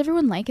does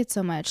everyone like it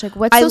so much? Like,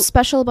 what's so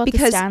special about the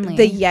Stanley?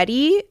 Because the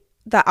Yeti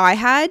that I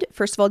had,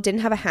 first of all,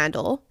 didn't have a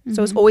handle.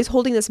 So I was always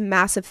holding this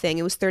massive thing.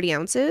 It was 30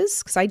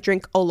 ounces because I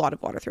drink a lot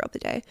of water throughout the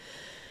day.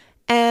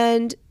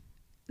 And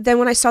then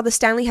when I saw the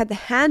Stanley had the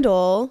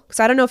handle, because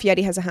I don't know if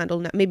Yeti has a handle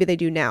now, maybe they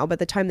do now, but at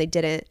the time they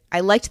didn't. I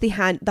liked the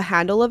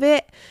handle of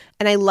it,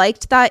 and I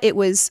liked that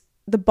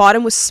the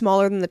bottom was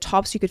smaller than the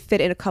top, so you could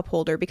fit in a cup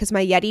holder, because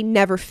my Yeti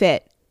never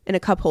fit in a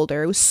cup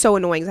holder. It was so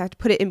annoying. I had to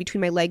put it in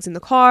between my legs in the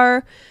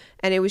car,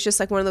 and it was just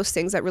like one of those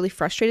things that really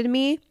frustrated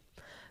me.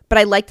 But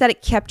I liked that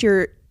it kept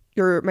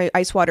my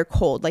ice water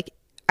cold. Like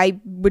I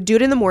would do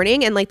it in the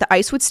morning, and like the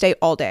ice would stay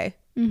all day.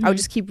 I would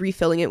just keep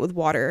refilling it with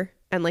water,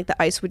 and like the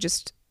ice would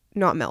just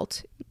not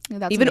melt.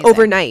 That's even amazing.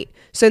 overnight.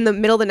 So in the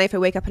middle of the night, if I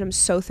wake up and I'm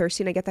so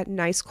thirsty and I get that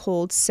nice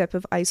cold sip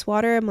of ice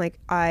water, I'm like,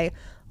 I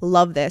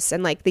love this.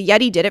 And like the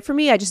Yeti did it for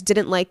me. I just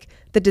didn't like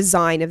the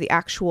design of the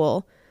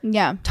actual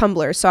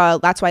tumbler, so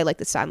that's why I like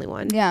the Stanley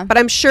one. Yeah, but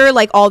I'm sure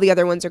like all the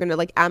other ones are gonna,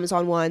 like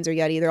Amazon ones or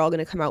Yeti, they're all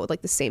gonna come out with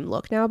like the same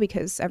look now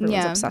because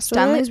everyone's obsessed with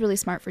it. Stanley's really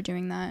smart for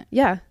doing that.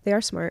 Yeah, they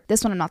are smart.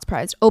 This one I'm not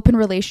surprised. Open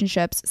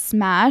relationships,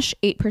 smash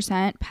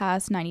 8%,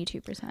 pass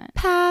 92%.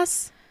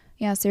 Pass.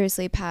 Yeah,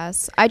 seriously,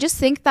 pass. I just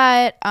think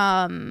that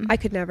I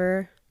could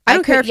never. I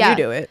don't care if you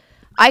do it.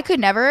 I could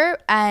never,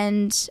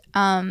 and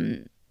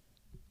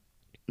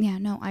yeah,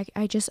 no,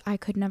 I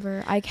could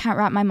never. I can't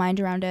wrap my mind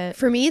around it.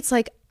 For me, it's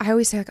like I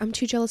always say, like, I'm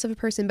too jealous of a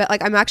person, but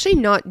like I'm actually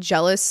not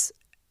jealous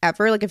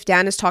ever. Like if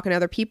Dan is talking to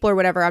other people or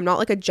whatever, I'm not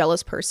like a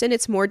jealous person.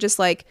 It's more just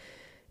like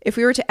if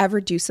we were to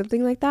ever do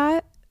something like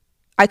that,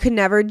 I could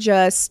never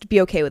just be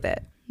okay with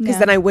it, because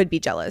then I would be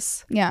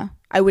jealous. Yeah,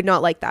 I would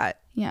not like that.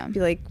 Yeah, be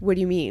like, what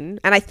do you mean?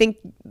 And I think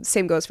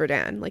same goes for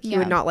Dan. Like he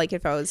would not like it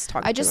if I was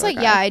talking. I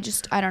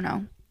don't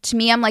know. To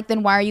me, I'm like,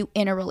 then why are you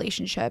in a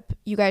relationship?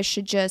 You guys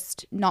should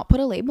just not put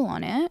a label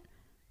on it.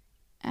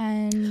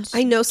 And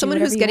I know someone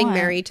who's getting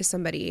married to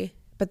somebody,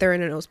 but they're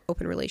in an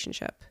open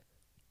relationship,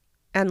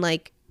 and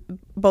like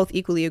both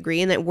equally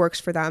agree, and it works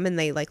for them, and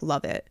they like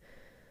love it.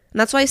 And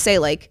that's why I say,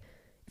 like,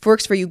 if it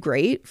works for you,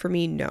 great. For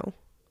me, no.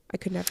 I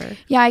could never.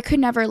 Yeah, I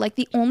could never. Like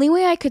the only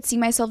way I could see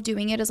myself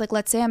doing it is like,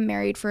 let's say I'm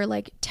married for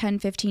like 10,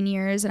 15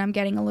 years and I'm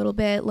getting a little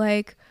bit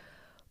like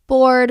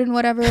bored and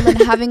whatever, then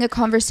having a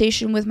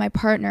conversation with my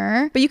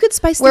partner. But you could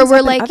spice things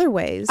up in other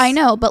ways. I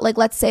know, but like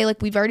let's say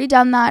like we've already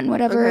done that and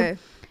whatever. Okay.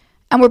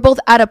 And we're both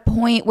at a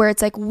point where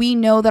it's like we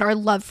know that our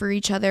love for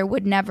each other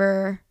would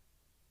never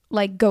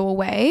like go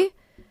away.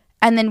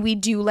 And then we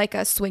do like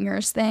a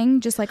swingers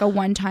thing, just like a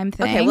one-time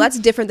thing. Okay, well that's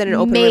different than an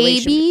open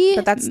relationship.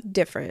 But that's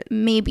different.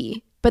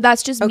 Maybe. But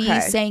that's just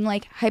me saying,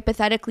 like,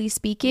 hypothetically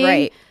speaking.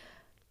 Right.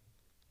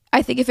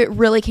 I think if it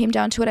really came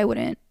down to it, I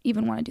wouldn't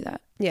even want to do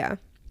that. Yeah.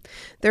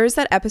 There was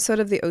that episode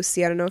of The OC,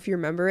 I don't know if you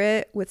remember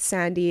it, with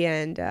Sandy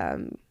and,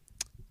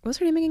 what was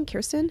her name again?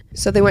 Kirsten?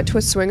 So they went to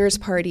a swingers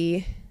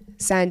party,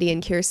 Sandy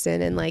and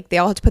Kirsten, and, like, they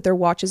all had to put their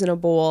watches in a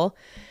bowl.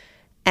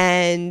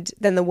 And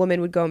then the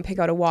woman would go and pick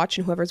out a watch,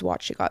 and whoever's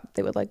watch she got,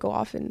 they would, like, go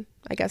off and,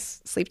 I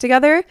guess, sleep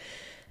together.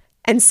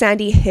 And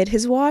Sandy hid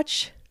his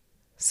watch.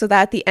 So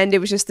that at the end, it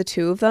was just the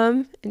two of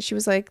them. And she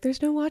was like,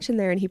 there's no watch in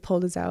there. And he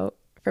pulled his out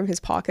from his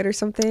pocket or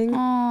something.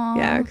 Aww.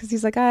 Yeah, because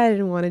he's like, I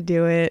didn't want to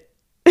do it.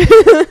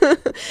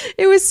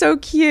 It was so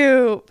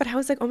cute. But I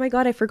was like, oh my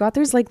God, I forgot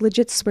there's like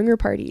legit swinger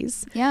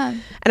parties. Yeah.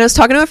 And I was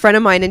talking to a friend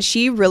of mine, and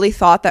she really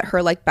thought that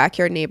her like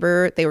backyard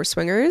neighbor, they were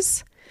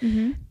swingers.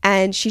 Mm-hmm.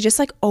 And she just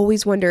like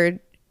always wondered,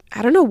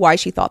 I don't know why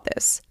she thought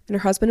this. And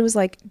her husband was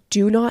like,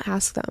 do not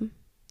ask them.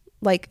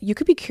 Like, you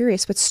could be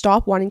curious, but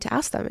stop wanting to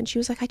ask them. And she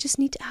was like, I just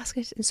need to ask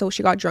it. And so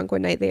she got drunk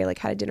one night. They like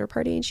had a dinner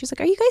party, and she was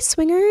like, are you guys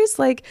swingers?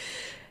 Like,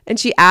 and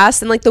she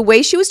asked, and like the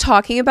way she was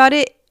talking about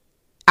it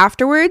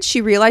afterwards,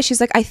 she realized,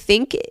 she's like, I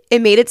think it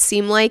made it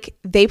seem like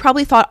they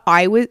probably thought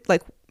I would,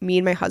 like, me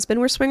and my husband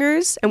were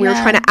swingers, and we were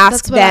trying to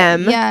ask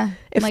them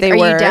if like, they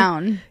were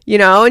down, you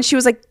know? And she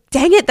was like,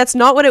 dang it, that's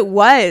not what it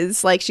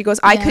was. Like, she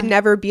goes, I could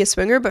never be a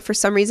swinger, but for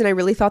some reason I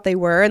really thought they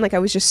were, and like I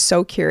was just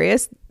so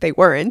curious. They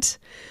weren't.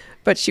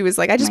 But she was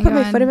like, I just put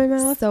my foot in my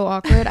mouth. So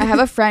awkward. I have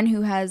a friend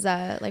who has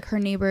like her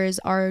neighbors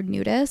are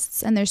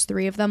nudists, and there's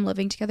 3 of them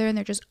living together, and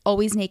they're just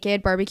always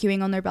naked,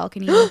 barbecuing on their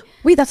balcony.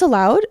 Wait, that's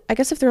allowed? I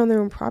guess if they're on their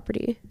own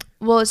property.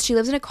 Well, she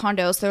lives in a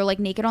condo, so they're like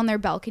naked on their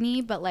balcony,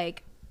 but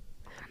like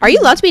Are you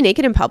allowed to be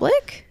naked in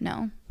public?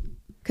 No.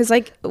 Because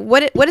like,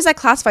 what does that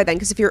classify then?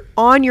 Because if you're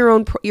on your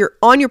own, you're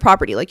on your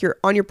property, like you're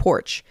on your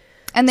porch.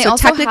 And they So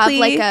also have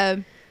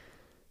technically-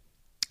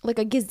 like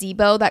a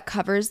gazebo that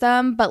covers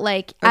them, but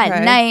like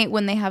at night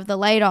when they have the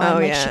light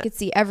on, she could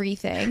see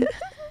everything.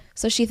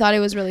 So she thought it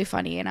was really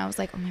funny, and I was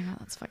like, oh my god,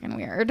 that's fucking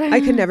weird. I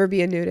could never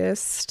be a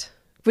nudist.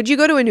 Would you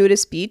go to a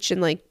nudist beach and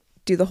like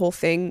do the whole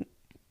thing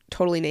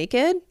totally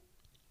naked?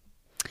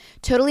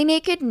 Totally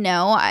naked?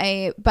 No,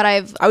 I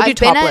would do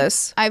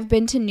topless. I've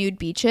been to nude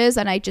beaches,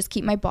 and I just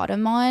keep my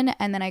bottom on,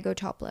 and then I go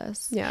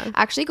topless. Yeah.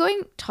 Actually,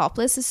 going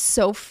topless is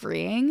so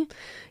freeing.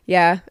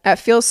 Yeah, it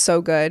feels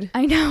so good.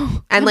 I know.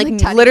 And I'm, like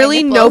tapping my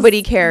literally nipples.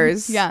 nobody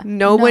cares. Yeah.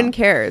 No one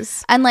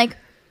cares. And like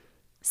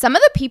some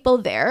of the people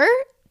there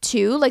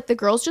too, like the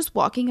girls just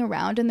walking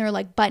around and they're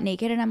like butt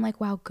naked, and I'm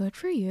like, wow, good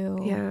for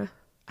you. Yeah.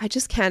 I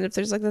just can't. If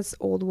there's like this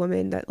old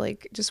woman that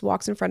like just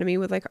walks in front of me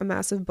with like a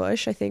massive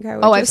bush, I think I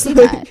would. Oh, I've seen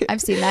that.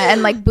 I've seen that.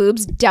 And like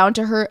boobs down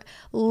to her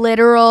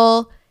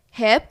literal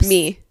hips.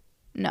 Me.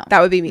 No.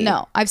 That would be me.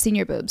 No, I've seen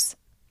your boobs.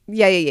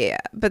 Yeah.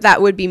 But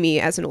that would be me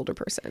as an older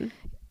person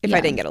if I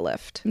didn't get a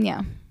lift.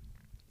 Yeah.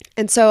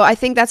 And so I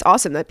think that's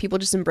awesome that people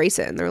just embrace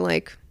it and they're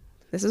like,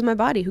 this is my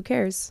body. Who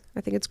cares?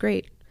 I think it's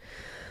great.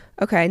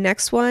 Okay,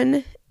 next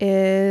one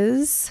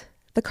is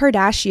the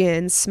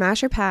Kardashians.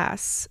 Smash or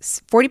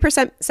pass?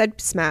 40% said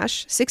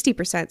smash.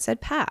 60% said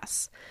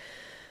pass.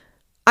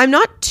 I'm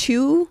not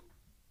too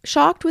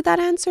shocked with that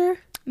answer.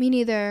 Me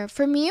neither.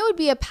 For me, it would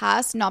be a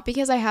pass, not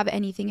because I have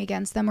anything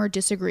against them or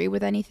disagree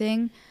with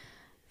anything.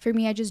 For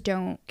me, I just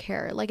don't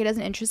care. Like, it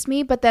doesn't interest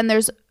me. But then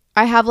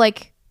I have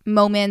like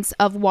moments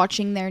of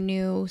watching their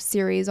new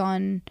series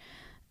on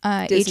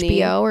Disney.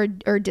 HBO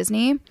or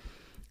Disney.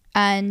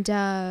 And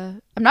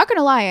I'm not going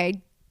to lie, I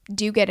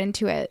do get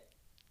into it.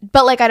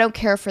 But like, I don't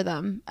care for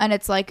them. And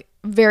it's like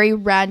very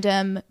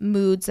random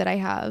moods that I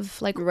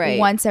have. Like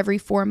once every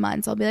 4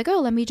 months, I'll be like,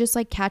 oh, let me just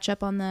like catch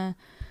up on the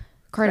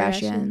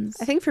Kardashians.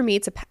 I think for me,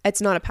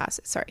 it's not a pass.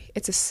 Sorry,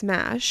 it's a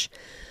smash.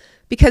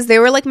 Because they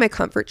were like my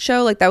comfort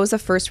show. Like that was the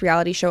first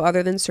reality show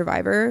other than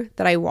Survivor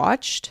that I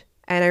watched.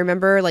 And I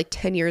remember like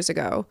 10 years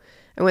ago,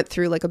 I went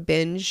through like a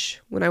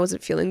binge when I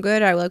wasn't feeling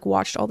good. I like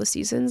watched all the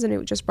seasons and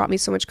it just brought me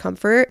so much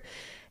comfort.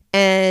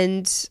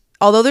 And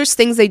although there's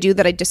things they do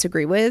that I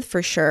disagree with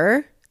for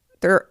sure,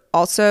 they're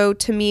also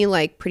to me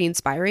like pretty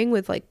inspiring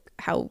with like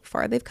how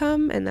far they've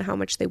come and how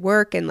much they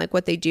work and like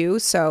what they do.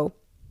 So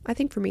I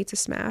think for me it's a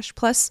smash.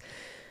 Plus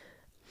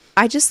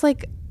I just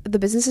like the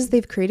businesses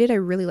they've created. I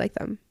really like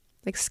them.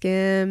 Like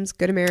Skims,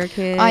 Good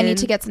American. I need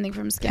to get something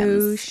from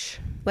Skims. Poosh.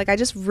 Like I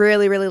just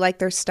really, really like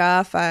their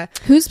stuff.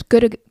 Who's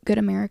Good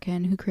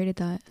American? Who created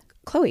that?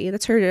 Chloe.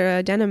 That's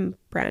her denim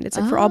brand. It's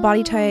like for all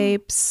body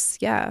types.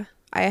 Yeah.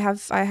 I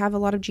have a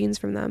lot of jeans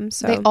from them.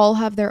 So they all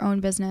have their own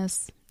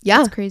business.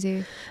 Yeah. It's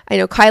crazy. I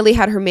know Kylie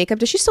had her makeup.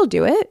 Does she still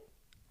do it?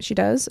 She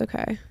does?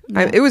 Okay.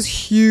 Yeah. It was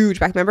huge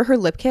back. Remember her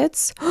lip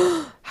kits?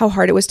 How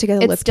hard it was to get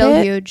a lip kit. It's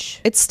still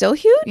huge. It's still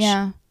huge?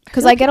 Yeah.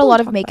 Because I get a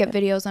lot of makeup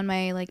videos on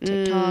my like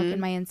TikTok and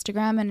my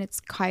Instagram, and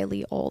it's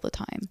Kylie all the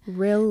time.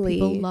 Really?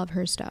 People love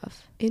her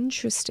stuff.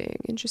 Interesting.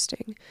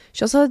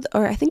 She also had,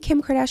 or I think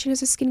Kim Kardashian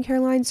has a skincare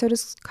line. So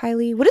does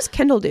Kylie. What does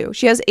Kendall do?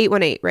 She has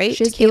 818, right?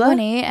 She has Tequila?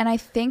 818, and I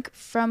think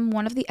from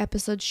one of the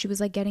episodes, she was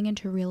like getting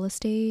into real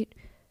estate.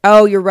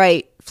 Oh, you're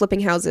right. Flipping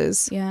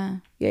houses. Yeah.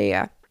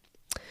 Yeah.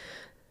 I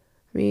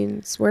mean,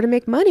 it's where to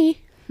make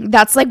money.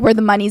 That's like where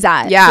the money's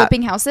at. Yeah.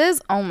 Flipping houses.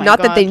 Oh my god.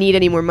 Not that they need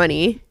any more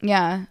money.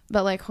 Yeah,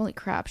 but like, holy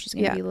crap, she's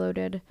gonna be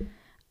loaded.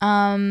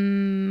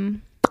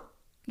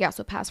 Yeah,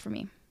 so pass for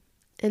me.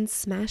 And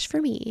smash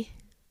for me.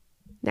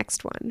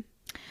 Next one.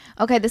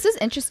 Okay, this is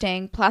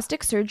interesting.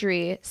 Plastic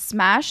surgery,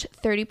 smash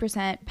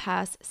 30%,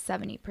 pass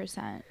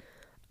 70%.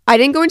 I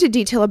didn't go into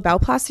detail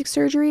about plastic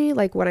surgery,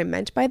 like what I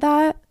meant by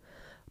that.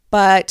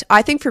 But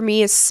I think for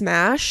me is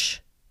smash,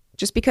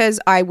 just because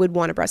I would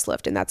want a breast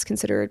lift and that's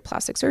considered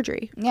plastic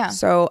surgery. Yeah.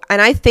 So,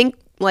 and I think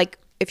like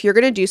if you're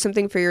going to do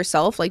something for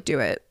yourself, like do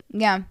it.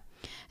 Yeah.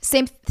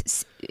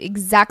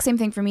 Exact same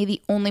thing for me.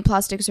 The only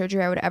plastic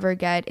surgery I would ever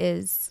get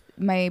is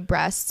my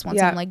breasts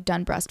once I'm like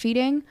done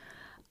breastfeeding.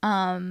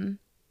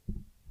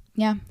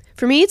 Yeah.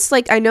 For me, it's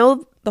like, I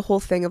know the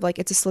whole thing of like,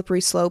 it's a slippery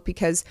slope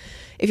because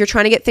if you're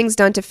trying to get things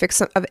done to fix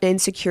some of an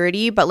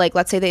insecurity, but like,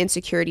 let's say the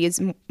insecurity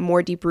is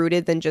more deep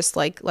rooted than just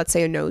like, let's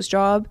say a nose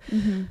job.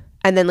 Mm-hmm.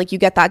 And then like you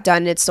get that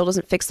done and it still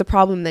doesn't fix the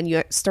problem. Then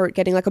you start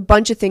getting like a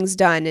bunch of things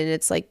done and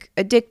it's like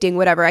addicting,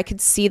 whatever. I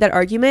could see that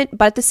argument.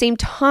 But at the same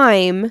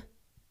time,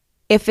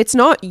 if it's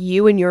not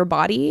you and your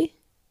body,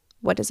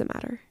 what does it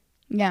matter?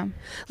 Yeah.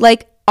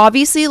 Like,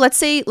 obviously, let's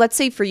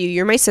say for you,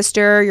 you're my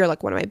sister, you're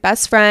like one of my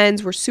best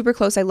friends, we're super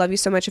close, I love you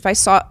so much. If I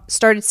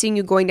started seeing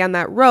you going down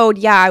that road,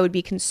 yeah, I would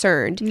be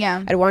concerned.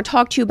 Yeah. I'd want to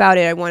talk to you about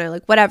it. I want to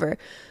like whatever.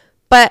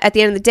 But at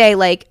the end of the day,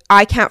 like,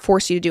 I can't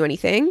force you to do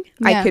anything.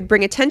 Yeah. I could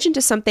bring attention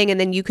to something and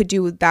then you could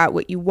do with that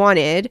what you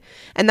wanted.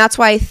 And that's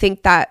why I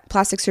think that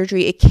plastic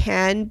surgery, it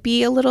can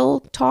be a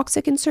little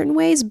toxic in certain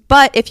ways.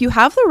 But if you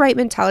have the right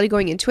mentality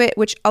going into it,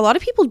 which a lot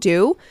of people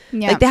do,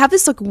 Yeah. like they have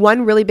this like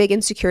one really big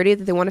insecurity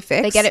that they want to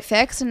fix. They get it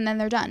fixed and then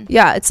they're done.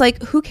 Yeah, it's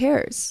like, who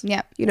cares?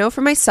 Yeah. You know, for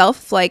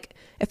myself, like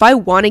if I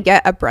want to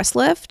get a breast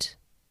lift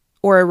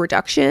or a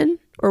reduction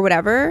or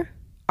whatever,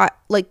 I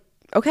like,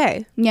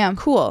 okay, Yeah.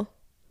 cool.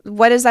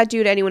 What does that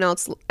do to anyone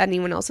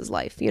else's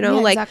life? You know,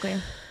 Yeah, like, exactly.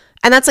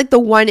 and that's like the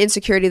one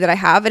insecurity that I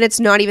have, and it's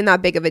not even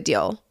that big of a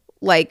deal,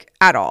 like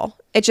at all.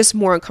 It's just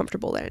more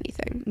uncomfortable than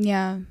anything.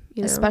 Yeah.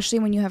 You know? Especially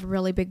when you have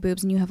really big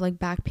boobs and you have like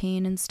back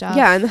pain and stuff.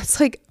 Yeah, and that's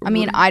like, I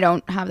mean, I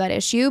don't have that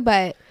issue,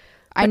 but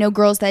I know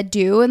girls that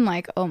do, and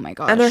like, oh my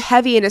gosh. and they're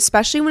heavy, and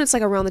especially when it's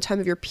like around the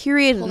time of your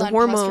period and the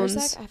Hold on, pause for a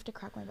hormones, sec. I have to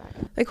crack my back.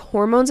 like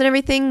hormones and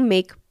everything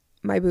make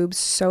my boobs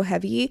so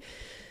heavy.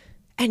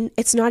 And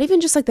it's not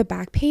even just like the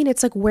back pain,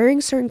 it's like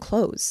wearing certain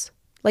clothes.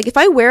 Like if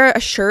I wear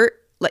a shirt,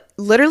 like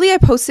literally I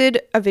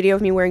posted a video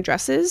of me wearing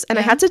dresses and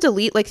I had to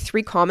delete like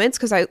 3 comments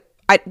because I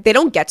they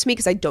don't get to me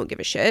because I don't give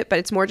a shit, but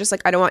it's more just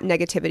like I don't want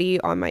negativity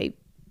on my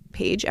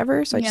page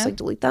ever, so I just like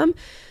delete them.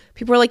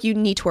 People are like, you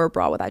need to wear a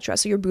bra with that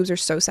dress, so your boobs are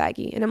so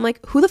saggy. And I'm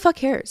like, who the fuck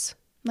cares?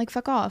 Like,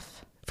 fuck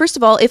off. First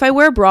of all, if I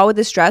wear a bra with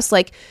this dress,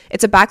 like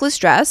it's a backless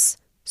dress,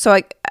 so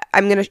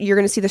you're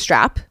gonna see the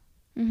strap,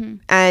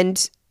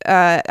 and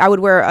I would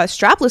wear a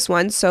strapless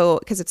one, so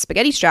because it's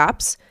spaghetti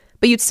straps,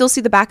 but you'd still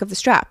see the back of the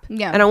strap.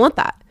 Yeah. And I want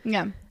that.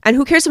 Yeah. And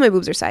who cares if my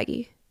boobs are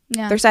saggy?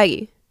 Yeah. They're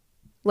saggy.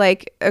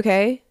 Like,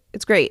 okay,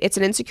 it's great. It's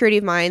an insecurity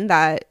of mine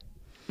that,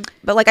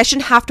 but like I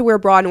shouldn't have to wear a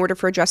bra in order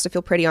for a dress to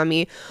feel pretty on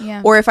me.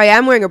 Yeah. Or if I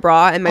am wearing a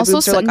bra and my Also,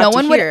 boobs are like no up to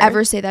one would here.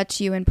 ever say that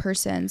to you in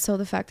person. So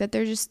the fact that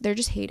they're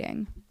just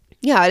hating.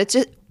 Yeah, it's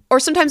just, or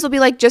sometimes they'll be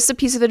like, just a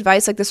piece of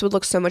advice, like this would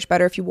look so much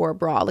better if you wore a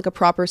bra, like a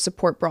proper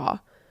support bra.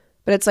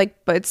 But it's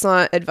like, but it's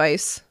not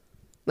advice.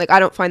 Like I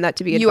don't find that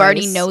to be advice. You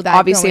already know that.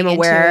 Obviously, I'm going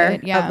into aware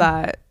it. Yeah. of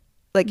that.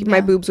 Like my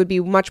boobs would be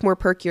much more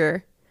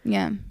perkier.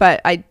 Yeah.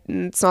 But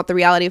it's not the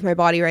reality of my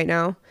body right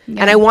now.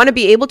 Yeah. And I want to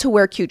be able to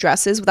wear cute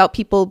dresses without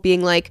people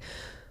being like,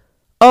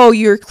 oh,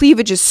 your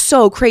cleavage is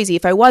so crazy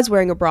if I was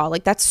wearing a bra.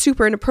 Like that's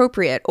super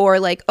inappropriate. Or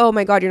like, oh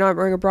my God, you're not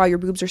wearing a bra, your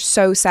boobs are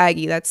so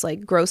saggy. That's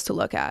like gross to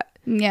look at.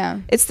 Yeah.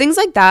 It's things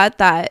like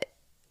that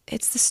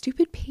it's the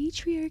stupid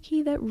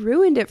patriarchy that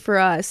ruined it for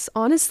us,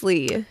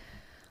 honestly.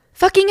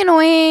 Fucking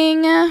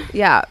annoying.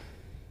 Yeah.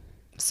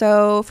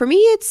 So for me,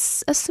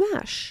 it's a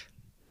smash.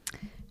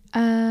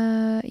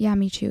 Yeah,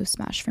 me too.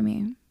 Smash for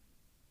me.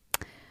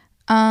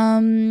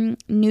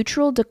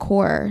 Neutral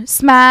decor.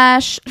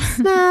 Smash.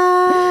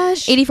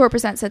 Smash.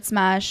 84% said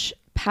smash.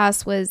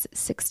 Pass was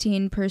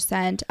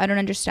 16%. I don't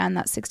understand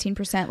that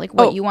 16%. Like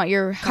what you want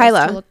your house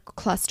Kyla. to look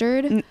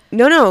clustered?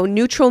 No.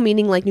 Neutral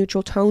meaning like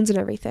neutral tones and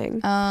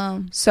everything.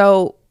 Um,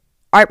 So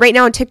right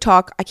now on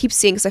TikTok, I keep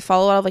seeing, because I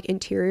follow a lot of like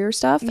interior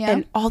stuff, Yeah.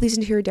 and all these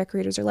interior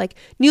decorators are like,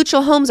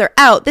 neutral homes are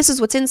out. This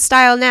is what's in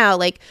style now.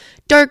 Like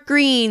dark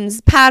greens,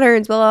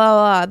 patterns, blah, blah,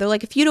 blah. They're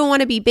like, if you don't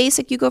want to be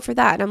basic, you go for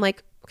that. And I'm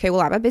like, okay,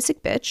 well, I'm a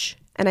basic bitch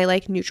and I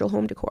like neutral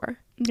home decor.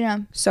 yeah.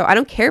 So I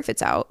don't care if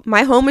it's out.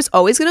 My home is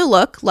always going to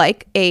look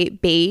like a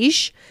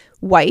beige,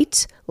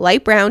 white,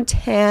 light brown,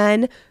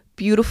 tan,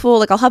 beautiful.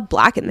 Like I'll have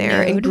black in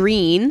there and Nude.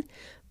 green,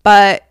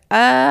 but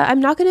I'm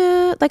not going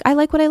to, like, I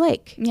like what I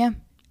like. Yeah.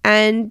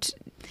 And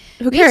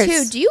who Me cares?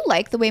 too. Do you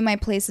like the way my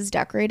place is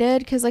decorated?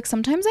 Because like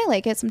sometimes I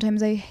like it,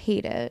 sometimes I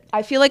hate it.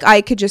 I feel like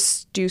I could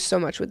just do so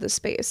much with this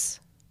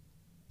space.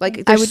 Like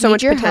I there's would so need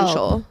much your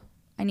potential. help.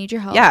 I need your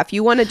help. Yeah, if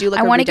you want to do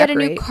like I a want to get a new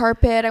redecorate.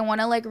 carpet. I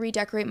want to like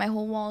redecorate my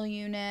whole wall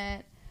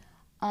unit.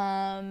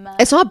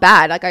 It's not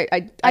bad. Like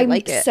I I'm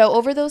like it. so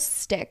over those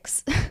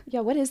sticks. Yeah,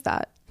 what is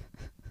that?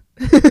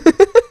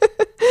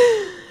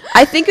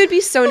 I think it would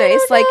be so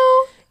nice. Like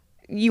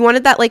you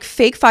wanted that like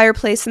fake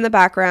fireplace in the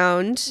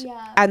background.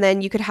 Yeah. And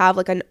then you could have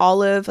like an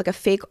olive, like a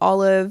fake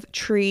olive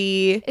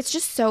tree. It's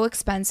just so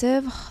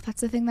expensive.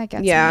 That's the thing that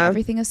gets me. Yeah.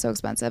 Everything is so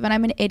expensive. And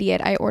I'm an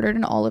idiot. I ordered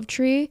an olive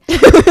tree.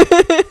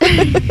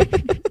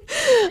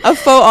 A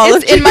faux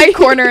olive It's in tree. my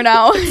corner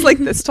now. It's like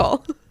this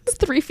tall. It's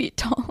 3 feet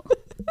tall.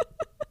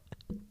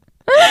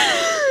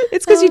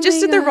 It's because Oh you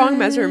just my did the wrong God.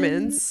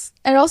 measurements.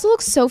 It also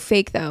looks so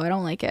fake though. I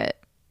don't like it.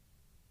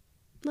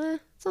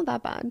 It's not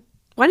that bad.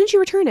 Why didn't you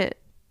return it?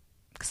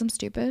 Because I'm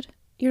stupid.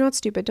 You're not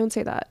stupid. Don't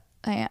say that.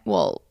 I am.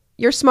 Well,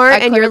 You're smart I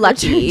and could you're have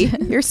lucky.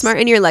 returned it. You're smart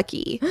and you're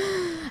lucky.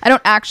 I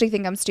don't actually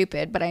think I'm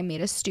stupid, but I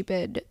made a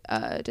stupid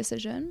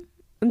decision.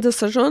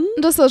 Decision?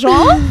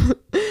 Decision?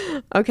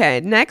 Okay,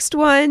 next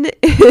one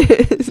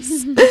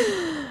is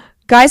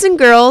guys and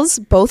girls,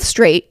 both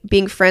straight,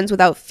 being friends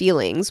without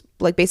feelings,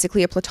 like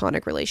basically a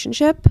platonic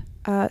relationship.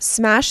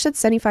 Smash said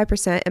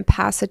 75% and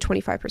Pass said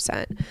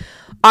 25%.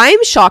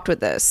 I'm shocked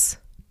with this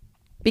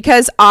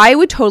because I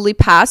would totally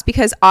pass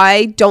because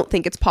I don't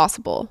think it's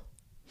possible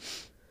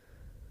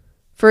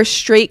for a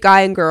straight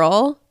guy and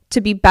girl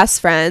to be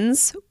best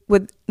friends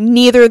with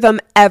neither of them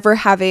ever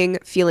having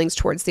feelings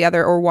towards the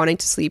other or wanting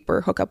to sleep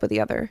or hook up with the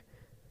other.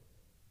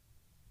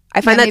 I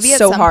find that maybe at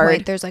so some hard.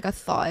 point there's like a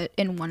thought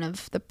in one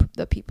of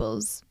the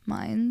people's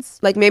minds.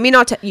 Like maybe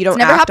not to, you don't It's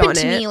never act happened on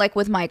to it. me like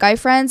with my guy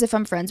friends. If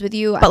I'm friends with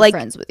you, But, I'm like,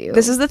 friends with you.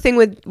 This is the thing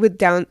with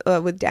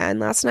Dan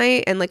last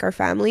night and like our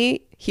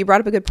family. He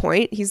brought up a good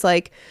point. He's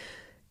like,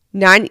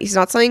 he's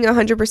not saying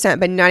 100%,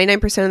 but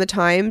 99% of the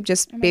time,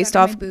 just Oh my based God,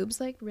 are off, my boobs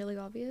like really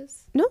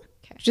obvious. no,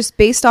 Okay. just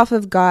based off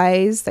of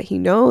guys that he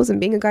knows and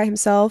being a guy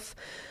himself.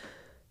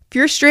 If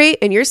you're straight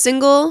and you're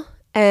single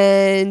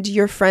and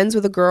you're friends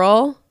with a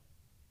girl,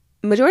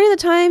 majority of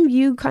the time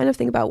you kind of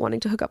think about wanting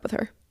to hook up with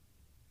her.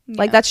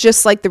 Like Yeah. that's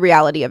just like the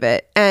reality of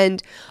it.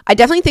 And I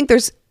definitely think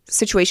there's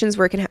situations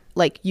where it can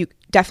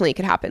it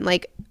could happen.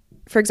 Like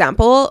for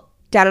example,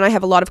 Dan and I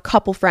have a lot of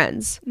couple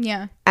friends,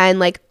 Yeah. and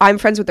like I'm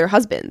friends with their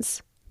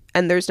husbands,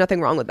 and there's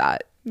nothing wrong with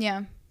that.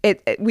 Yeah.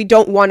 We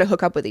don't want to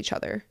hook up with each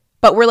other,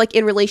 but we're like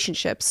in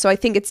relationships, so I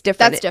think it's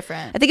different. That's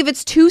different. I think if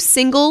it's two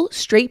single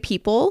straight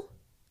people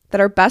that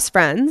are best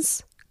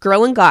friends,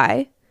 girl and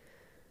guy,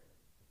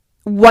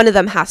 one of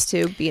them has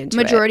to be into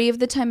it. Majority of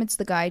the time it's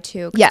the guy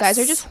too. 'Cause Yes. guys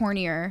are just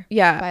hornier.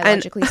 Yeah,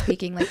 Biologically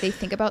speaking. Like they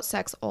think about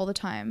sex all the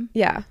time.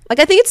 Yeah. Like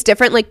I think it's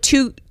different. Like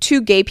two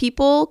gay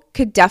people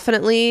could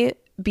definitely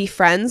be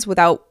friends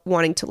without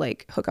wanting to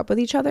like hook up with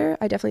each other.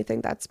 I definitely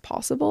think that's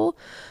possible.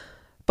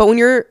 But when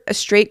you're a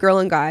straight girl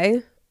and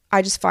guy,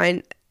 I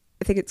think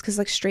it's because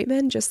like straight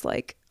men just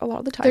like a lot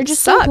of the time They're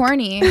just suck. so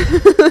horny.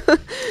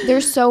 They're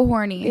so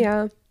horny.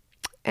 Yeah.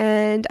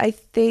 And I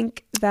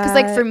think that Because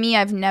like for me,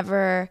 I've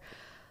never,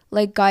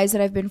 like guys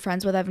that I've been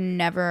friends with, I've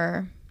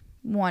never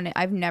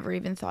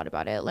even thought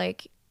about it.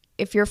 Like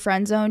if you're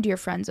friend zoned, you're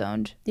friend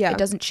zoned. Yeah. It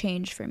doesn't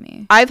change for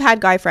me. I've had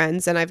guy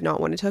friends and I've not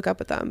wanted to hook up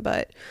with them,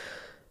 but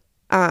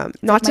not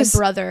Like my to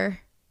brother.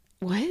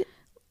 what?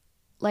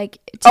 Like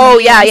Oh,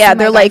 me, yeah, I see yeah. my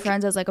They're guy like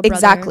friends as like a brother.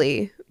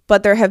 exactly.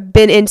 But there have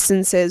been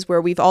instances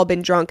where we've all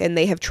been drunk and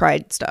they have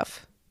tried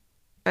stuff.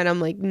 And I'm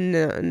like,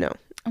 no.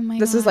 Oh my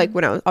This God. is like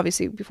when I was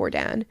obviously before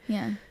Dan.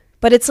 Yeah.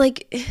 But it's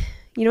like,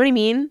 you know what I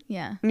mean?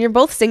 Yeah. When you're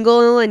both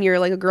single and you're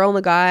like a girl and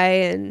a guy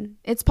and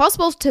It's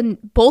possible to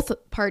both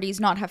parties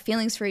not have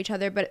feelings for each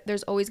other, but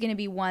there's always going to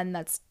be one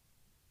that's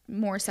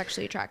more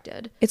sexually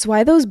attracted. it's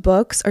why those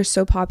books are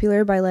so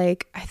popular by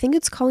like, I think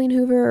it's Colleen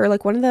Hoover or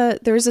like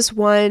there's this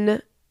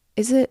one,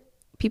 is it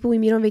People We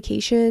Meet on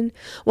Vacation?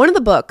 One of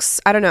the books,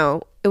 I don't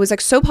know. It was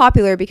like so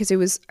popular because it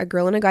was a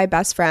girl and a guy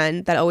best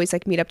friend that always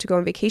like meet up to go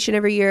on vacation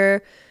every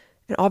year.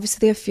 And obviously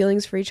they have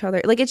feelings for each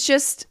other. Like it's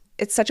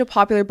such a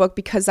popular book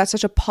because that's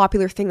such a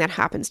popular thing that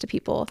happens to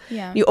people.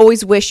 Yeah. You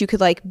always wish you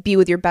could like be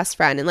with your best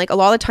friend. And like a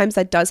lot of times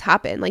that does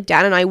happen. Like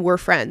Dan and I were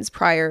friends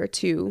prior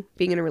to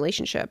being in a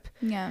relationship.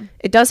 Yeah.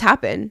 It does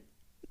happen.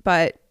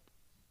 But,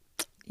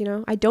 you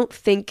know, I don't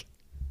think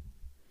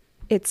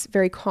it's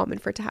very common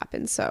for it to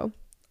happen. So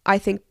I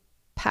think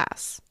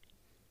pass.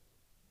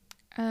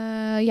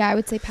 Yeah, I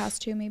would say pass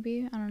two,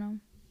 maybe. I don't know.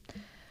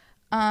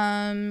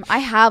 I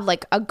have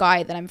like a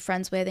guy that I'm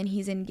friends with and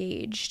he's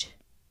engaged.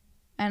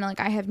 And like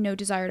I have no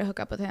desire to hook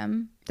up with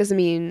him. Doesn't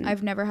mean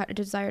I've never had a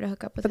desire to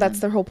hook up with but him.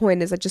 that's the whole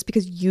point, is that just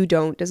because you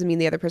don't doesn't mean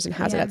the other person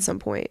has it Yeah. at some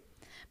point.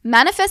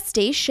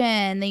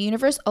 Manifestation. The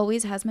universe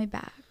always has my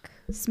back.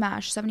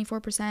 Smash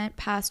 74%,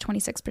 pass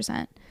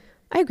 26%.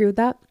 I agree with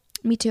that.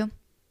 Me too.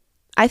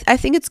 I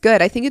think it's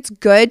good. I think it's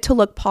good to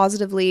look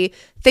positively,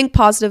 think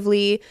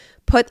positively,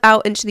 put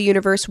out into the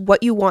universe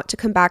what you want to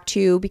come back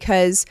to,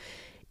 because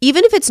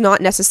even if it's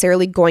not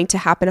necessarily going to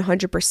happen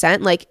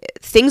 100%, like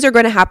things are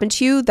going to happen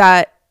to you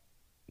that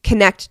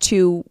connect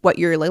to what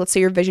you're like, let's say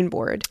your vision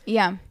board.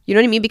 Yeah. You know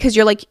what I mean? Because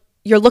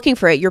you're looking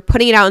for it. You're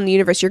putting it out in the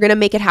universe. You're going to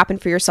make it happen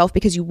for yourself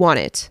because you want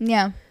it.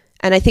 Yeah.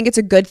 And I think it's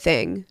a good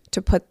thing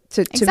to put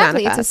to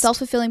Exactly. manifest. It's a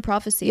self-fulfilling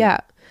prophecy. Yeah.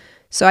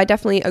 So I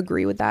definitely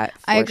agree with that.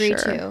 I for agree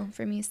sure. too.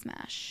 For me,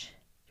 smash.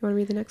 You want to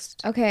read the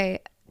next? Okay.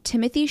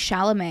 Timothy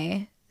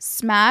Chalamet.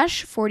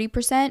 Smash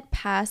 40%,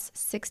 pass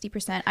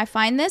 60%. I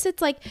find this,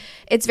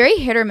 it's very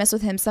hit or miss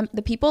with him.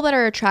 The people that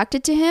are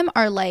attracted to him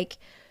are like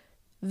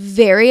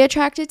very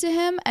attracted to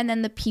him, and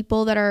then the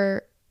people that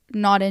are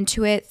not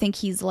into it think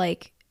he's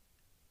like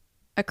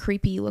a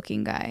creepy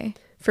looking guy.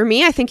 For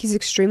me, I think he's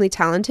extremely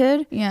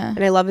talented. Yeah.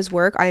 And I love his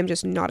work. I am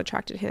just not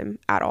attracted to him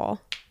at all.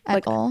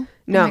 At all?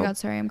 No. Oh my God,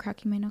 sorry, I'm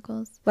cracking my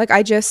knuckles. Like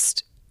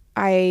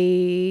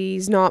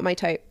he's not my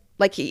type.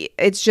 Like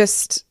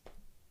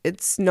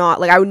it's not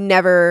like I would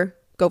never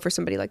go for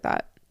somebody like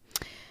that.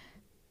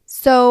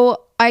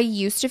 So I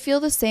used to feel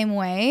the same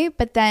way,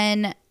 but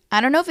then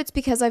I don't know if it's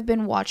because I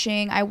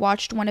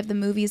watched one of the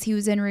movies he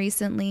was in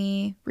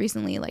recently,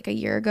 like a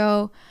year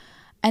ago.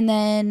 And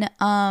then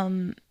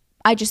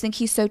I just think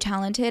he's so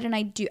talented, and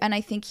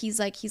I think he's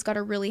got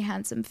a really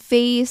handsome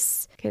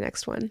face. Okay,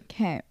 next one.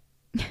 Okay.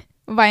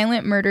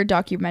 Violent murder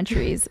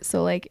documentaries,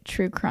 so like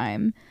true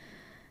crime.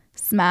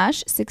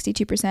 Smash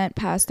 62%,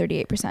 pass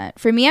 38%.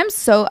 For me,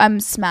 I'm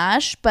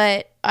smash,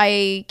 but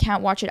I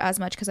can't watch it as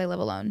much because I live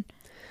alone.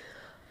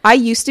 I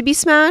used to be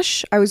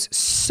smash. I was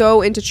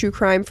so into true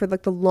crime for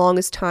like the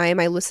longest time.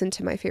 I listened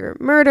to My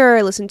Favorite Murder.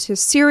 I listened to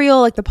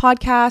Serial, like the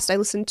podcast. I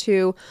listened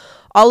to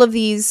all of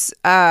these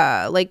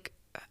like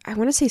I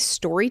want to say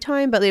story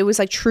time, but it was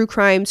like true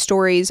crime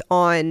stories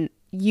on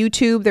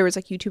YouTube. There was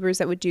like YouTubers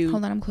that would do.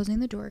 Hold on, I'm closing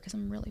the door because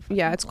I'm really fucking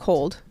Yeah, it's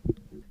cold.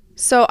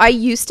 So I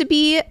used to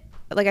be,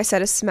 like I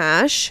said, a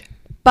smash,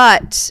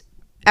 but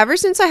ever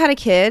since I had a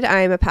kid,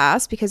 I'm a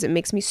pass because it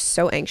makes me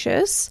so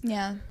anxious.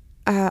 Yeah.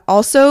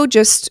 Also,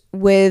 just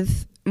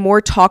with more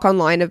talk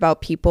online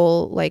about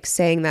people like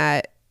saying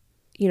that,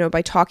 you know,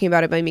 by talking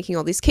about it, by making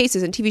all these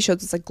cases and TV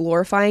shows, it's like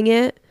glorifying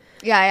it.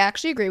 Yeah, I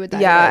actually agree with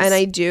that. Yeah, and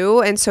I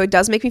do. And so it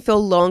does make me feel a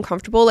little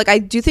uncomfortable. Like, I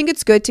do think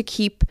it's good to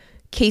keep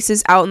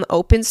cases out in the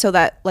open so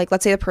that, like,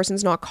 let's say the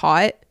person's not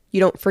caught, you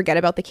don't forget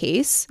about the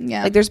case.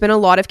 Yeah. Like, there's been a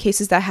lot of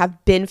cases that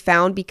have been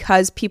found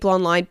because people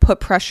online put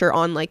pressure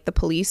on, like, the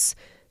police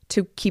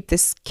to keep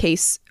this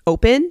case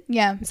open.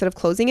 Yeah. Instead of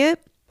closing it.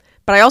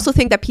 But I also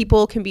think that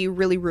people can be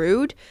really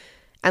rude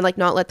and, like,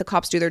 not let the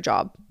cops do their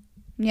job.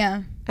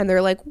 Yeah. And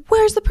they're like,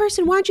 where's the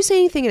person? Why don't you say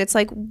anything? And it's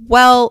like,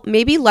 well,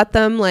 maybe let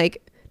them,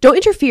 like, don't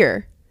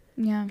interfere.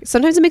 Yeah.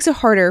 Sometimes it makes it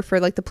harder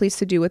for like the police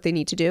to do what they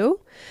need to do.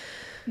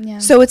 Yeah.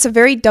 So it's a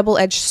very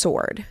double-edged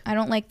sword. I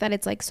don't like that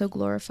it's like so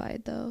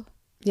glorified though.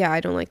 Yeah, I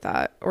don't like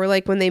that. Or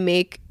like when they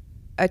make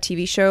a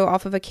TV show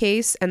off of a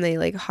case and they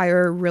like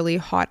hire a really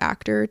hot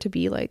actor to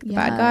be like the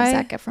bad guy.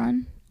 Zac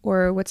Efron.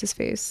 Or what's his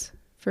face?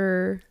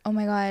 For Oh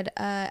my god,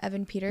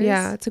 Evan Peters.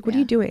 Yeah, it's like, what are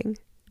you doing?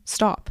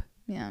 Stop.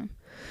 Yeah.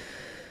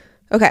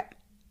 Okay.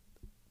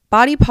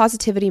 Body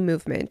positivity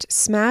movement.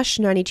 Smash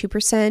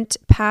 92%,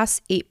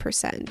 pass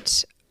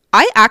 8%.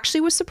 I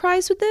actually was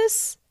surprised with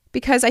this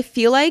because I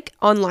feel like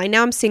online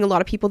now I'm seeing a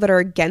lot of people that are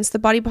against the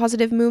body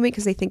positive movement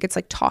because they think it's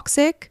like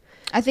toxic.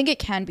 I think it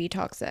can be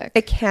toxic.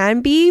 It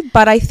can be,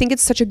 but I think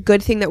it's such a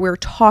good thing that we're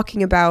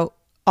talking about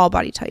all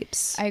body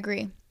types. I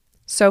agree.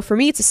 So for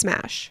me, it's a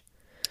smash.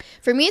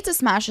 For me, it's a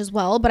smash as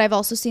well, but I've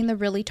also seen the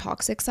really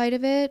toxic side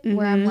of it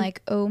where I'm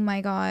like, oh my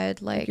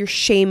god, like you're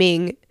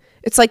shaming.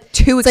 It's like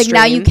too extreme. Like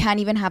now you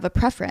can't even have a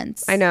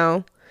preference. I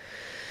know.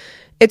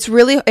 It's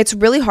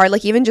really hard.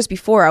 Like even just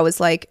before I was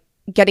like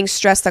getting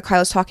stressed that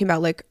Kyla's talking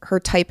about like her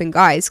type in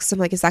guys because I'm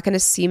like, is that going to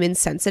seem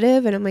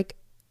insensitive? And I'm like,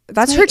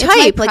 that's her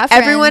type. Like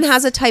everyone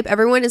has a type.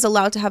 Everyone is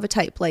allowed to have a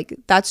type. Like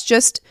that's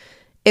just,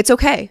 it's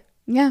okay.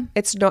 Yeah.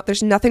 It's not,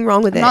 there's nothing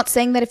wrong with it. I'm not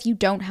saying that if you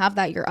don't have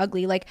that, you're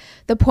ugly. Like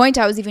the point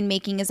I was even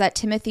making is that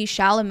Timothée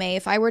Chalamet,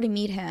 if I were to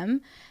meet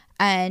him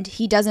and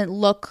he doesn't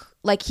look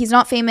like, he's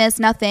not famous,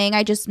 nothing,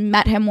 I just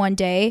met him one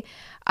day,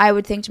 I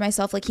would think to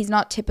myself, like, he's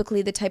not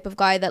typically the type of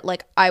guy that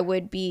like I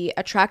would be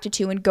attracted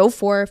to and go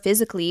for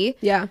physically.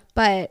 Yeah.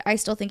 But I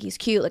still think he's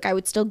cute. Like I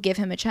would still give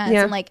him a chance.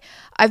 Yeah. And like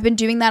I've been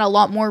doing that a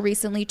lot more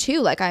recently too.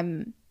 Like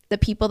I'm the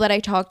people that I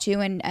talk to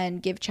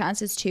and give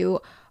chances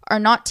to are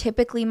not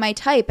typically my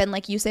type. And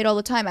like you say it all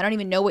the time, I don't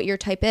even know what your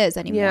type is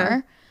anymore.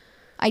 Yeah.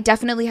 I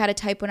definitely had a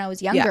type when I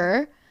was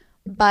younger,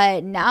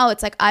 but now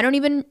it's like I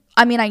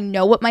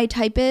know what my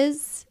type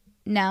is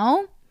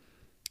now,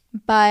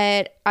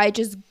 but I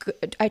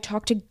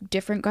talk to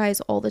different guys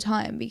all the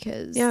time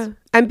because and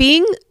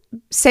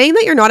saying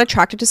that you're not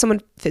attracted to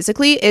someone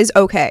physically is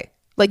okay.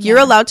 Like you're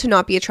allowed to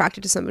not be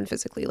attracted to someone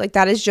physically. Like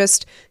that is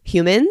just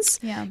humans.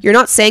 Yeah. You're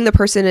not saying the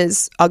person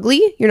is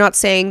ugly. You're not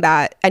saying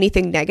that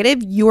anything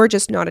negative. You are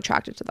just not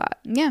attracted to that.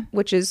 Yeah.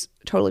 Which is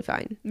totally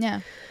fine.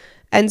 Yeah.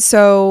 And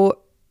so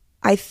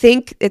I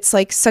think it's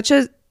like such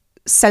a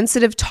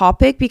sensitive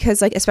topic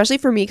because like, especially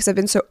for me, because I've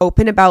been so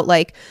open about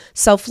like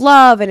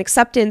self-love and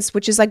acceptance,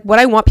 which is like what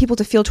I want people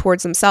to feel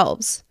towards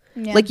themselves.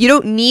 Yeah. Like you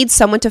don't need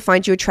someone to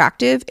find you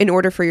attractive in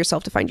order for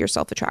yourself to find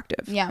yourself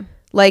attractive. Yeah.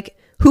 Like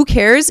who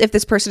cares if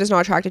this person is not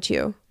attracted to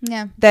you?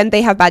 Yeah. Then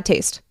they have bad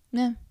taste.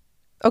 Yeah.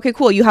 Okay,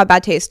 cool. You have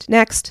bad taste.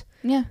 Next.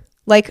 Yeah.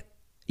 Like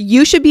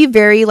you should be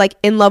very like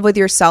in love with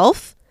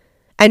yourself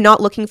and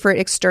not looking for it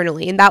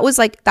externally. And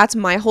that's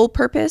my whole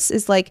purpose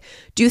is like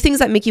do things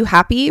that make you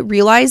happy.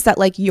 Realize that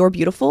like you're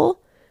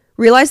beautiful.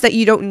 Realize that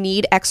you don't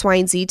need X, Y,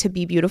 and Z to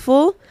be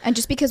beautiful. And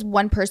just because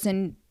one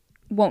person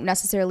won't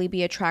necessarily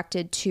be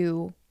attracted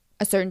to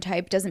a certain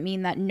type doesn't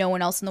mean that no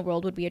one else in the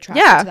world would be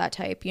attracted to that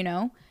type, you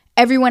know?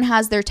 Everyone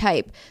has their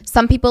type.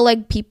 Some people like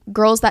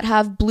girls that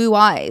have blue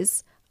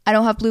eyes. I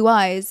don't have blue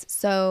eyes,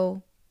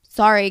 so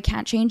sorry,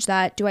 can't change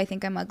that. Do I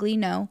think I'm ugly?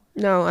 No.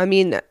 No, I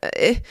mean,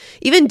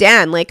 even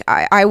Dan, like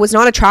I was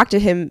not attracted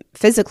to him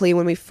physically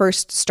when we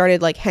first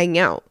started like hanging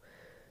out.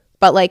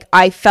 But like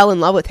I fell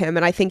in love with him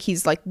and I think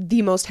he's like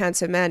the most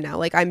handsome man now.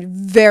 Like I'm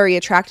very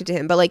attracted to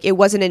him, but like it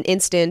wasn't an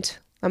instant.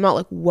 I'm not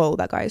like, whoa,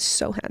 that guy is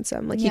so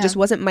handsome. Like he just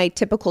wasn't my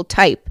typical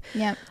type.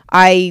 Yeah.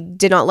 I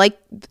did not like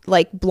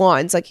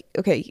blondes. Like,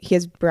 okay, he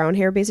has brown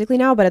hair basically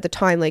now, but at the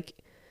time, like,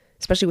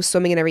 especially with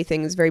swimming and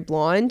everything, is very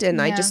blonde. And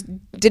I just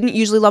didn't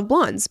usually love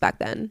blondes back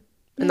then.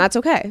 And that's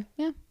okay.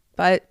 Yeah.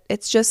 But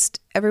it's just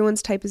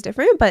everyone's type is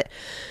different. But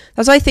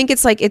that's why I think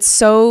it's like, it's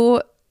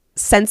so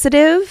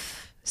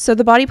sensitive. So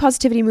the body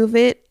positivity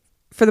movement,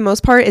 for the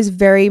most part, is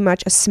very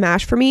much a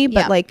smash for me.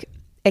 But like,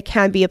 it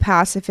can be a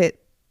pass if the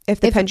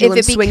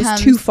pendulum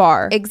swings too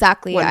far.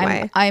 Exactly.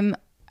 I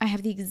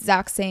have the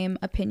exact same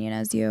opinion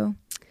as you.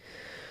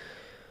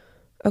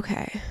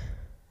 Okay.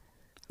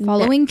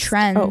 Following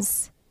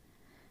trends.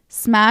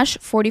 Smash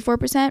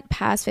 44%,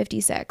 Pass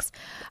 56.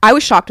 I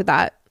was shocked at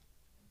that.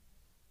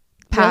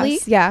 Pass. Really?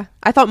 Yeah.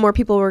 I thought more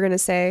people were going to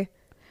say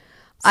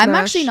Smash. I'm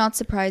actually not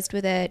surprised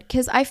with it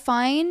because I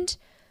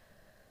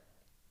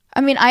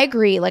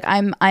agree. Like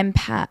I'm a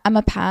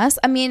pass.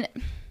 I mean,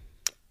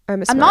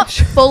 I'm not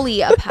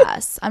fully a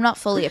pass. I'm not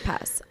fully a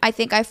pass. I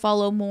think I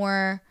follow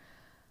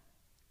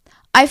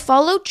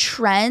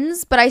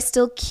trends, but I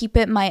still keep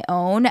it my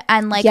own.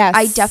 And like, yes.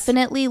 I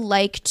definitely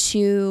like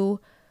to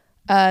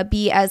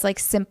be as like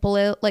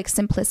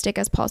simplistic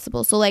as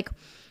possible. So like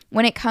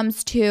when it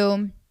comes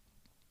to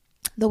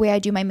the way I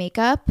do my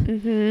makeup,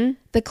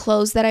 the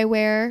clothes that I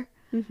wear,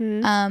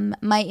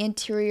 my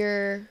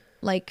interior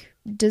like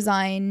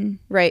design,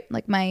 right?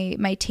 Like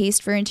my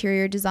taste for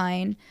interior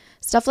design,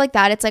 stuff like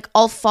that. It's like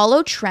I'll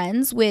follow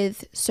trends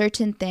with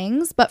certain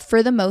things, but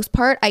for the most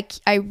part,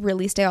 I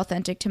really stay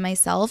authentic to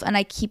myself and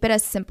I keep it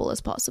as simple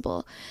as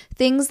possible.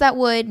 Things that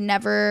would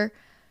never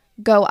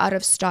go out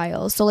of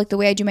style. So like the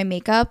way I do my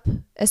makeup,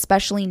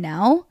 especially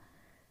now,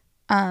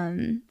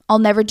 I'll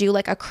never do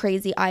like a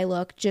crazy eye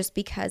look just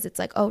because it's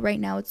like, oh, right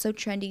now it's so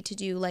trendy to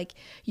do like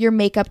your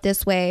makeup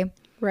this way.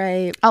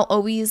 Right. I'll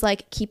always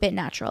like keep it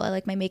natural. I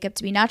like my makeup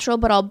to be natural,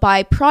 but I'll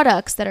buy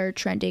products that are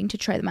trending to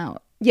try them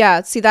out.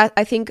 Yeah. See, that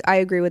I think I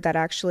agree with that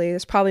actually.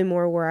 There's probably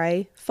more where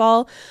I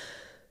fall.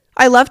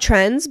 I love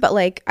trends, but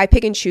like I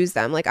pick and choose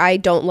them. Like I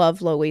don't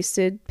love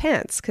low-waisted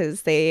pants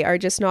because they are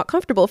just not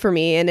comfortable for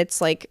me. And it's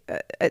like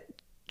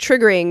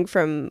triggering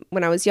from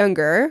when I was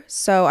younger.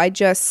 So I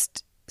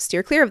just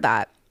steer clear of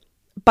that.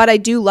 But I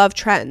do love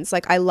trends.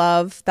 Like I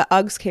love the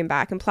Uggs came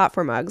back and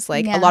platform Uggs.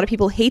 Like a lot of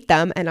people hate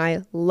them and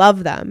I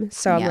love them.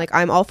 So I'm like,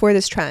 I'm all for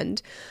this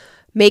trend.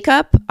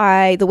 Makeup,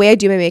 the way I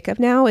do my makeup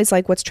now is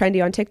like what's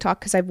trendy on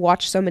TikTok because I've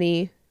watched so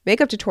many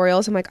makeup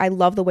tutorials. I'm like, I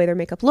love the way their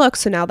makeup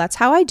looks. So now that's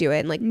how I do it.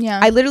 And like,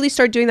 I literally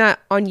started doing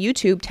that on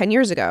YouTube 10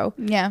 years ago.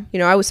 Yeah. You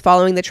know, I was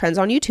following the trends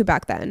on YouTube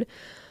back then.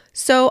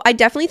 So I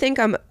definitely think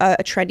I'm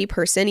a trendy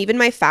person. Even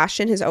my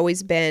fashion has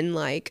always been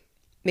like,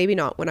 maybe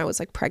not when I was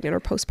like pregnant or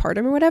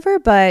postpartum or whatever,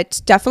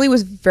 but definitely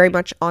was very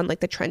much on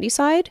like the trendy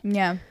side.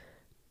 Yeah.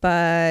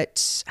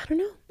 But I don't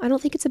know. I don't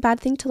think it's a bad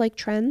thing to like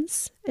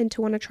trends and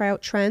to want to try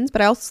out trends.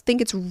 But I also think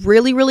it's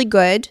really, really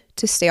good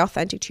to stay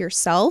authentic to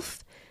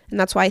yourself. And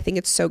that's why I think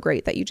it's so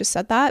great that you just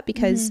said that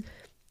because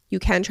you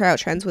can try out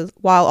trends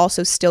while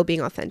also still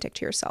being authentic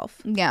to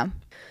yourself. Yeah.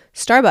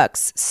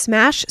 Starbucks,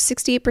 Smash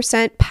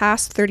 68%,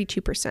 Pass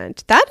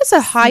 32%. That is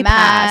a high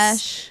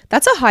pass.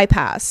 That's a high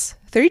pass.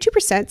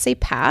 32% say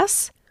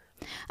pass.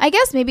 I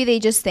guess maybe they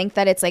just think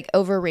that it's like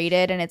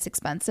overrated and it's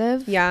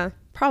expensive. Yeah,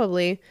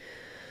 probably.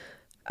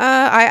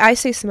 I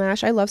say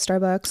Smash. I love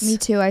Starbucks. Me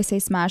too. I say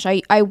Smash.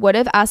 I would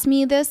have asked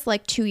me this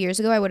like 2 years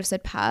ago. I would have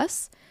said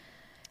pass.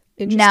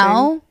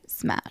 Now,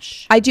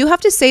 Smash. I do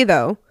have to say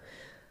though,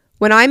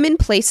 when I'm in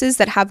places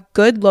that have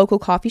good local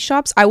coffee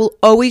shops, I will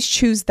always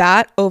choose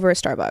that over a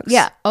Starbucks.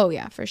 Yeah. Oh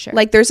yeah, for sure.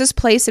 Like there's this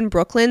place in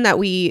Brooklyn that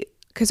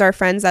because our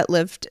friends that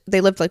lived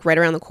like right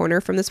around the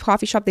corner from this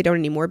coffee shop. They don't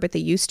anymore, but they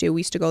used to. We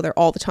used to go there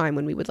all the time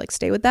when we would like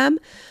stay with them.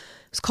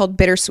 It's called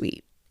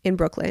Bittersweet in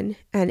Brooklyn.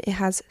 And it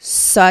has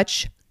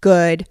such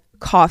good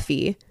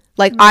coffee.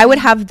 Like I would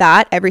have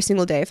that every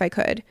single day if I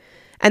could.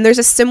 And there's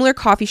a similar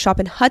coffee shop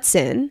in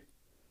Hudson.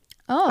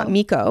 Oh.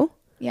 Miko.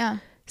 Yeah.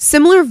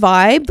 Similar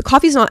vibe. The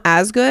coffee's not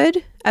as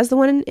good as the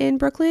one in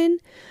Brooklyn,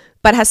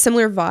 but has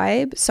similar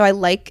vibe. So I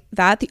like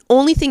that. The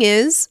only thing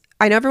is,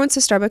 I know everyone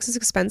says Starbucks is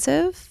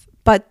expensive,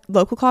 but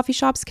local coffee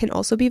shops can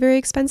also be very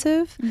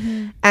expensive.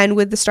 And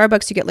with the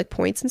Starbucks, you get like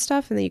points and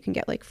stuff, and then you can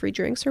get like free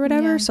drinks or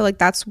whatever. So like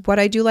that's what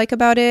I do like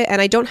about it.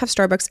 And I don't have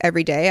Starbucks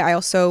every day. I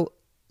also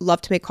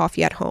love to make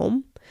coffee at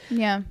home.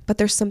 Yeah. But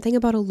there's something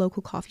about a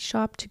local coffee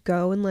shop to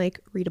go and like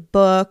read a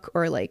book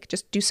or like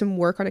just do some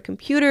work on a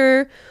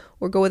computer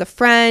or go with a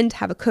friend,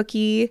 have a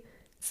cookie.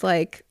 It's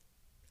like,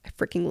 I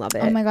freaking love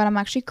it. Oh my God, I'm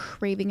actually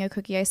craving a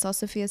cookie. I saw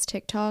Sophia's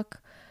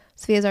TikTok.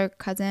 Sophia's our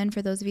cousin,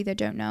 for those of you that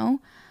don't know.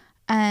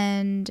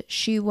 And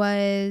she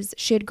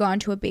had gone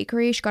to a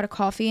bakery. She got a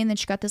coffee and then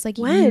she got this like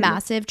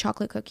massive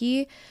chocolate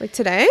cookie. Like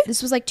today?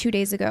 This was like 2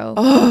 days ago.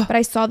 But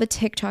I saw the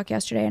TikTok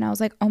yesterday and I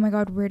was like, oh my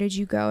God, where did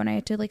you go? And I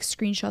had to like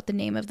screenshot the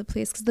name of the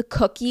place because the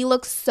cookie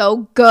looks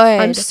so good.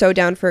 I'm so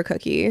down for a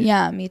cookie.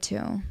 Yeah, me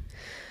too.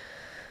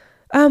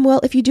 Well,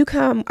 if you do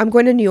come, I'm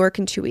going to New York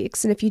in 2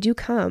 weeks. And if you do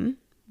come,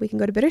 we can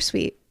go to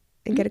Bittersweet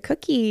and get a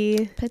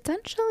cookie.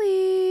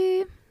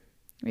 Potentially.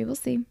 We will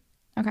see.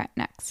 Okay,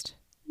 next.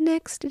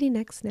 Next.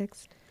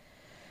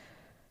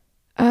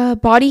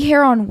 Body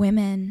hair on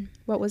women.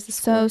 What was the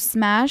score? So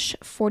Smash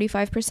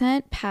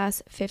 45%,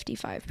 Pass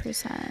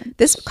 55%.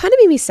 This kind of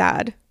made me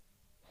sad.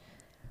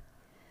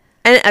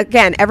 And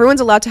again,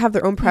 everyone's allowed to have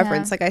their own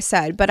preference, like I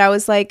said. But I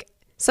was like,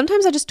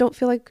 sometimes I just don't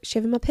feel like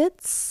shaving my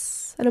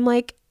pits. And I'm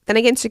like, then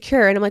I get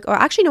insecure and I'm like, oh,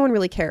 actually, no one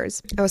really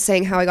cares. I was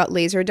saying how I got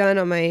laser done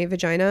on my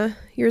vagina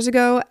years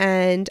ago.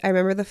 And I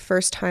remember the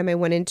first time I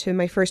went into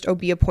my first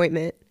OB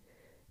appointment.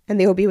 And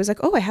the OB was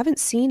like, oh, I haven't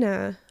seen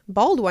a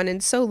bald one in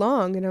so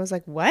long. And I was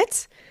like,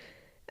 what?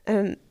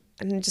 And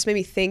it just made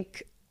me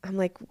think I'm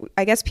like,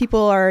 I guess people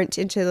aren't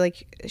into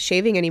like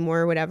shaving anymore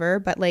or whatever.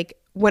 But like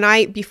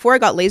before I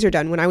got laser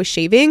done, when I was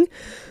shaving,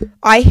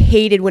 I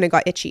hated when it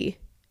got itchy.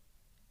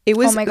 It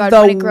was oh my God,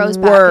 the when it grows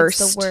worst.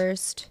 back, it's the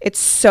worst. It's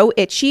so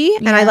itchy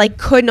and I like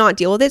could not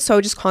deal with it. So I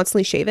would just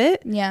constantly shave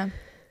it. Yeah.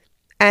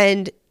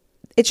 And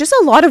it's just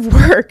a lot of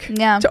work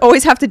to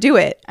always have to do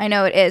it. I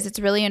know it is. It's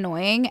really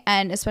annoying.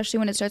 And especially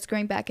when it starts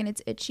growing back and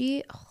it's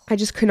itchy. Oh. I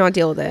just could not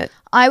deal with it.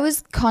 I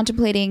was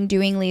contemplating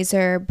doing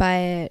laser,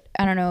 but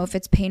I don't know if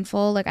it's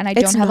painful. Like, and I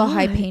don't have a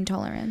high pain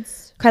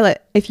tolerance. Kyla,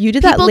 if you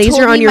did that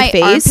laser on your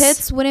face,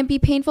 armpits wouldn't be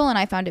painful, and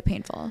I found it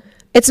painful.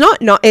 It's not.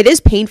 It is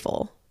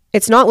painful.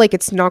 It's not like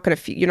it's not gonna.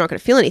 You're not gonna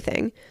feel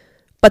anything.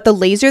 But the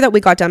laser that we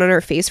got done on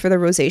our face for the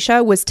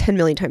rosacea was 10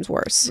 million times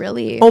worse.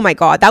 Really? Oh my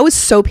God, that was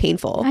so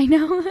painful. I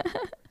know.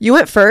 You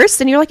went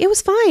first, and you're like, it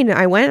was fine.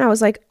 I went, and I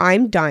was like,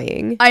 I'm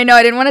dying. I know.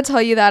 I didn't want to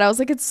tell you that. I was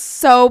like, it's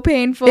so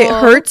painful. It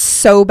hurts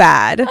so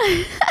bad.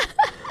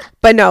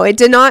 But no, it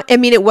did not. I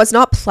mean, it was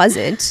not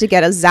pleasant to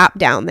get a zap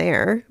down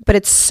there, but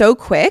it's so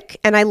quick.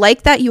 And I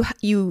like that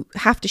you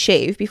have to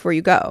shave before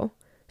you go.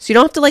 So you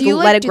don't have to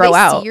let it grow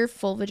out. See your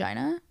full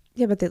vagina?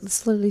 Yeah, but they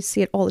literally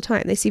see it all the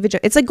time. They see vagina.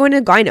 It's like going to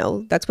a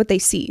gyno. That's what they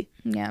see.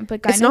 Yeah,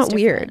 but it's not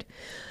weird.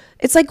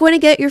 It's like going to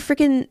get your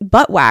freaking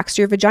butt waxed,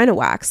 your vagina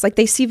waxed. Like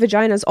they see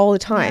vaginas all the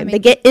time. They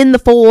get in the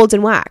folds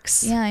and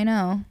wax. Yeah, I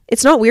know.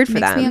 It's not weird for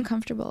them. Makes me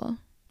uncomfortable.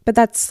 But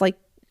that's like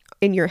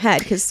in your head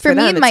because for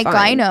me, them, my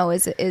fine.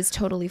 gyno is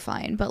totally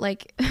fine. But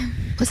like,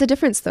 what's the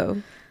difference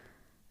though?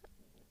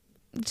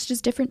 It's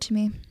just different to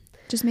me.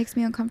 Just makes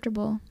me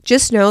uncomfortable.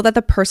 Just know that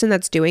the person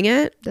that's doing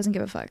it doesn't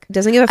give a fuck.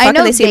 And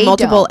they see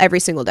multiple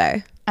every single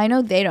day. I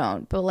know they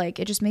don't, but like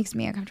it just makes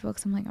me uncomfortable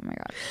because I'm like, oh my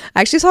God.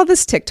 I actually saw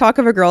this TikTok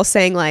of a girl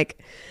saying like,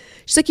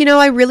 she's like,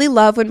 I really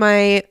love when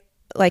my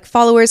like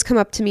followers come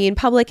up to me in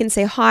public and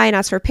say hi and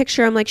ask for a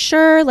picture. I'm like,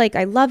 sure, like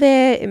I love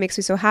it. It makes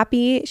me so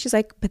happy. She's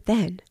like, but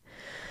then,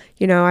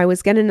 I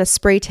was getting a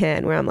spray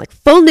tan where I'm like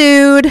full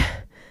nude,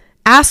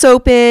 ass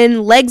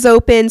open, legs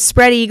open,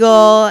 spread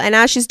eagle. And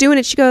as she's doing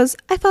it, she goes,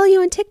 I follow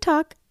you on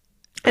TikTok.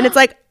 And it's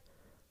like,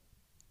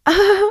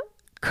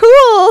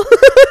 cool.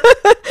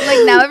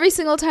 Like now every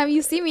single time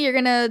you see me, you're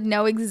going to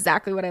know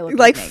exactly what I look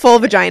like. Like full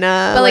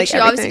vagina. But like she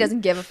everything. obviously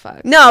doesn't give a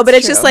fuck. No, that's but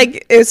it's true. Just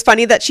like, it was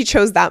funny that she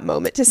chose that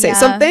moment to say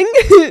something.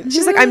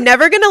 She's like, I'm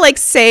never going to like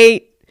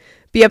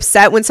be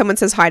upset when someone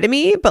says hi to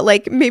me, but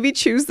like maybe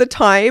choose the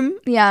time.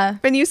 Yeah.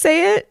 When you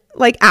say it,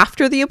 like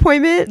after the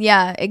appointment.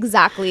 Yeah,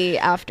 exactly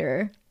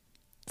after.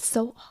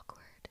 So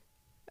awkward.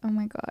 Oh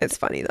my God. It's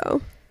funny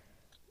though.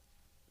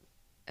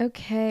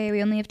 Okay,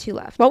 we only have 2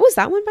 left. What was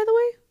that one, by the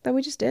way, that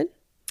we just did?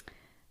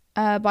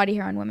 Body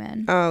hair on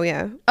women. Oh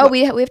yeah. Oh,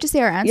 we have to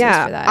say our answers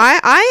for that.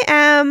 I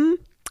am,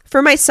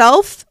 for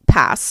myself,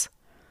 pass.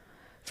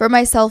 For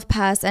myself,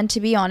 pass. And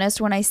to be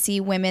honest, when I see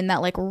women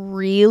that like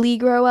really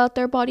grow out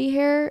their body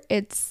hair,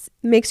 it's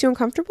makes you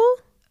uncomfortable.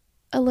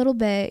 A little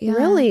bit, yeah.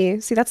 Really?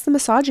 See, that's the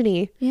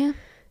misogyny. Yeah.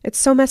 It's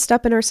so messed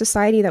up in our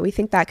society that we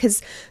think that,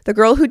 because the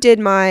girl who did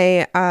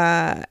my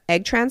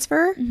egg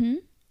transfer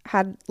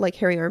had like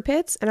hairy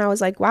armpits, and I was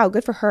like, wow,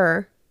 good for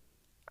her.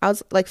 I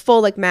was like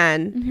full like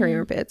man hairy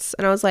armpits,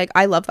 and I was like,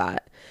 I love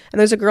that. And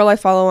there's a girl I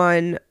follow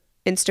on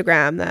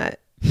Instagram that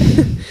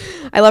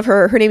I love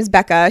her. Her name's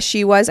Becca.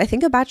 She was, I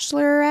think, a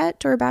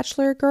bachelorette or a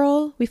bachelor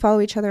girl. We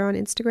follow each other on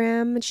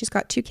Instagram, and she's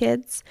got 2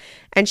 kids,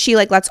 and she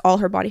like lets all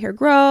her body hair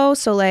grow.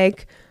 So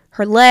like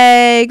her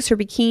legs, her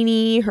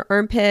bikini, her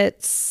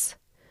armpits.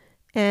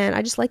 And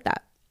I just like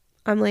that.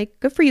 I'm like,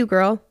 good for you,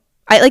 girl.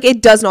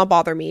 It does not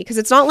bother me, because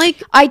it's not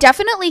like, I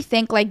definitely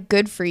think like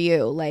good for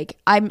you. Like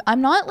I'm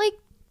not like,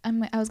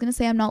 I was gonna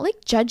say I'm not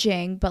like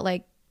judging, but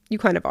like you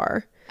kind of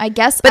are. I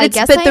guess. But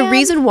the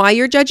reason why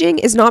you're judging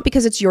is not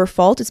because it's your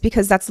fault. It's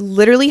because that's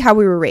literally how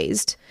we were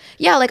raised.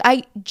 Yeah, like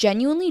I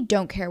genuinely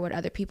don't care what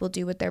other people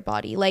do with their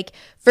body. Like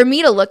for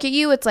me to look at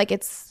you, it's like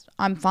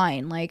I'm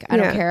fine. Like I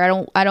don't care.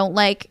 I don't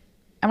like.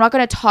 I'm not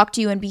gonna talk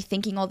to you and be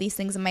thinking all these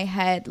things in my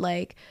head.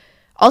 Like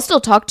I'll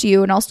still talk to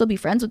you and I'll still be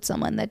friends with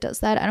someone that does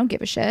that. I don't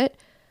give a shit.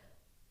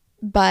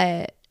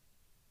 But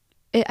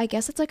I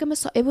guess it's like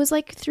it was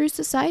like through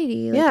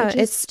society. Like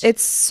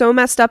it's so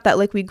messed up that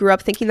like we grew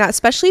up thinking that,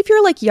 especially if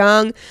you're like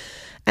young,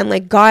 and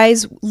like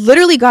guys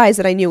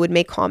that I knew would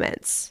make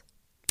comments.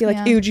 Be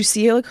like, ew, did you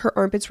see like her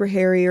armpits were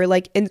hairy? Or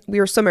like, we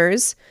were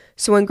swimmers,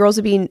 so when girls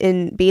would be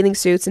in bathing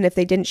suits, and if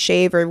they didn't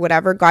shave or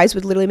whatever, guys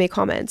would literally make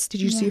comments. Did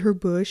you see her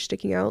bush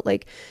sticking out?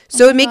 Like,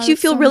 so it makes you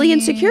feel really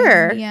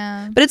insecure.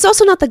 Yeah. But it's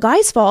also not the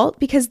guy's fault,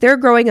 because they're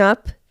growing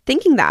up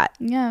thinking that.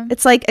 Yeah.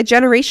 It's like a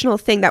generational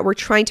thing that we're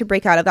trying to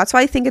break out of. That's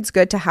why I think it's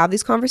good to have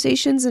these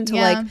conversations and to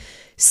like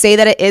say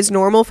that it is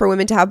normal for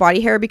women to have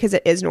body hair, because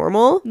it is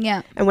normal.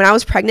 Yeah. And when I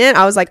was pregnant,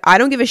 I was like, I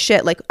don't give a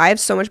shit. Like, I have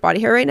so much body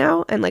hair right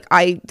now, and like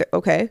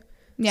okay.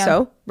 Yeah.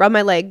 So rub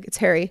my leg. It's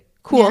hairy.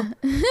 Cool.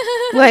 Yeah.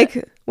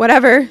 Like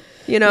whatever,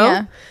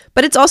 Yeah.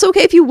 But it's also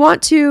okay if you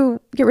want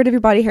to get rid of your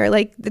body hair.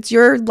 Like, it's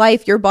your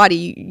life, your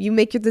body. You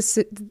make the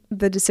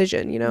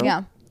decision. Yeah.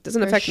 It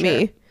doesn't affect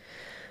me.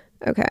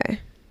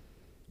 Okay.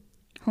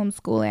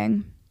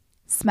 Homeschooling.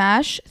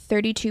 Smash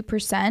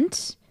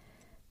 32%.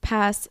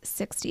 pass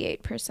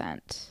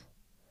 68%.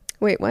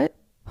 Wait, what?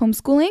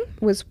 Homeschooling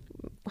Was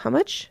how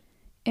much?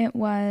 it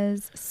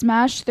was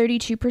smash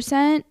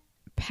 32%,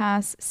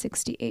 pass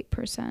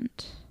 68%.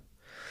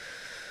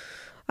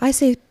 I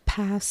say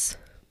pass.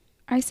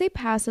 I say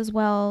pass as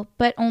well,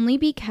 but only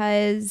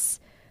because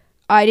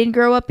I didn't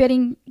grow up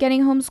getting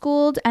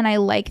homeschooled and I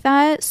like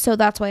that, so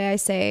that's why I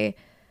say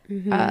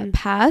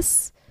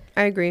pass.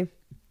 I agree.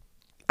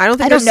 I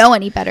don't know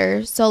any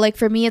better. So like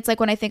for me, it's like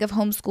when I think of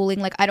homeschooling,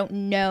 like I don't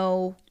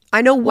know.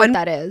 I know what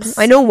that is.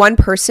 I know one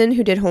person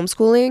who did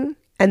homeschooling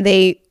and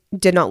they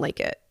did not like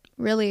it.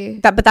 Really?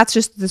 But that's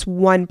just this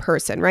one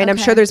person, right? Okay. I'm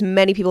sure there's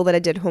many people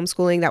that did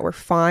homeschooling that were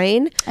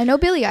fine. I know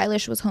Billie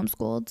Eilish was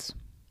homeschooled.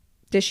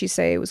 Did she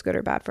say it was good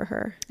or bad for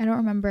her? I don't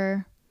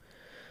remember.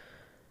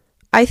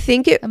 I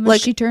think it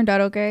Unless she turned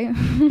out okay.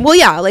 Well,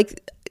 yeah,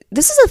 like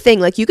this is a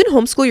thing. Like you can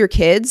homeschool your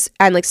kids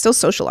and like still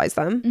socialize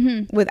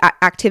them with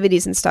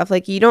activities and stuff.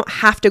 Like you don't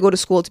have to go to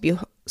school to be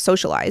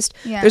socialized.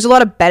 Yeah. There's a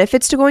lot of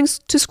benefits to going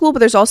to school, but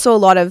there's also a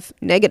lot of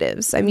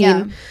negatives. I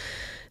mean,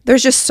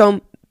 there's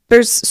so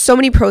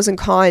many pros and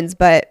cons,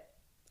 but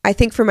I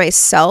think for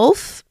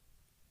myself,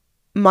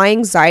 my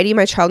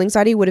child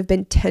anxiety would have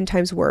been 10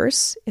 times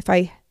worse if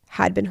I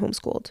had been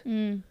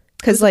homeschooled.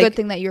 Because like a good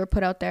thing that you were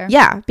put out there.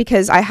 Yeah,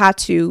 because I had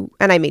to,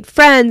 and I made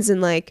friends,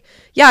 and like,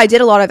 yeah, I did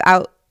a lot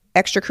of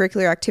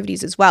extracurricular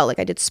activities as well. Like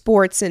I did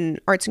sports and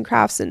arts and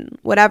crafts and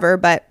whatever,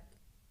 but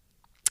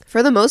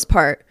for the most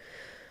part,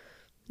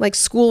 like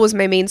school was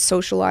my main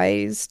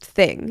socialized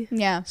thing.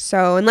 Yeah.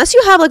 So unless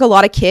you have like a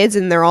lot of kids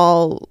and you're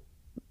all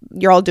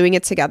doing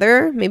it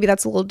together, maybe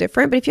that's a little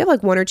different. But if you have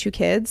like one or two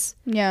kids,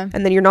 and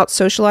then you're not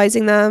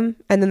socializing them,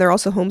 and then they're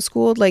also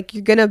homeschooled, like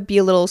you're gonna be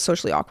a little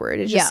socially awkward.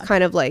 It just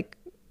kind of like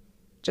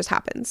just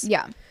happens.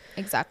 Yeah,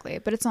 exactly.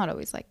 But it's not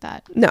always like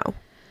that. No,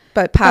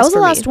 but pass. That was for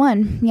the me. last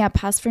one. Yeah,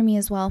 pass for me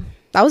as well.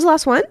 That was the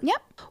last one.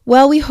 Yep.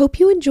 Well, we hope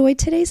you enjoyed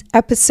today's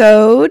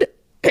episode.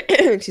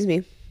 Excuse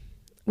me.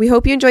 We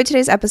hope you enjoyed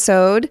today's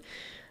episode.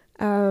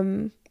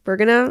 We're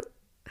gonna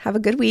have a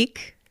good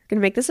week. We're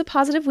gonna make this a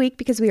positive week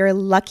because we are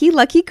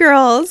lucky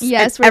girls.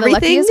 Yes, we're the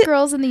luckiest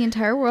girls in the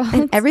entire world.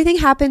 And everything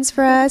happens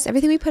for us.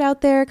 Everything we put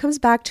out there comes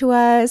back to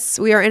us.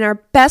 We are in our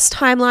best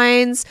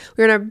timelines.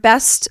 We're in our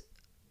best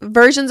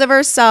versions of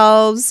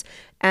ourselves,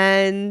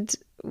 and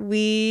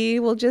we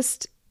will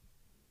just,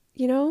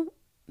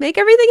 make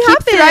everything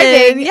happen.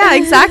 Thriving. Yeah,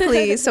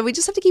 exactly. So we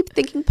just have to keep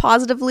thinking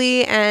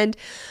positively, and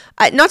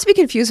not to be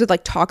confused with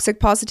like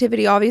toxic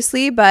positivity,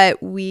 obviously,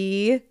 but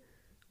we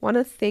want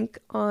to think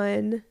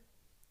on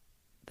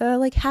the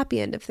like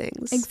happy end of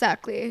things.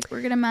 Exactly.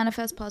 We're going to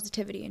manifest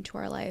positivity into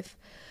our life.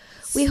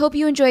 We hope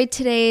you enjoyed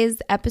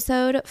today's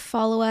episode.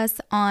 Follow us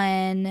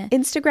on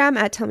Instagram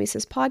at Tell Me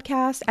Sis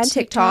Podcast and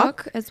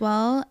TikTok as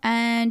well.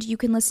 And you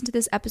can listen to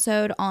this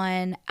episode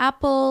on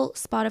Apple,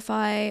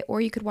 Spotify, or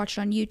you could watch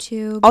it on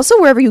YouTube. Also,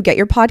 wherever you get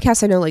your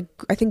podcasts. I know, like,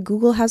 I think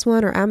Google has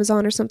one or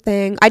Amazon or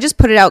something. I just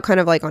put it out kind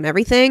of like on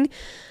everything.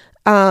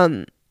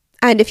 And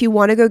if you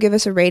want to go give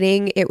us a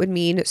rating, it would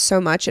mean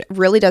so much. It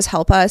really does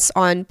help us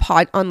on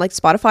like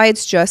Spotify.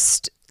 It's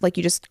just like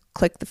you just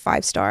click the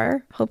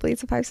 5-star. Hopefully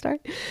it's a 5-star.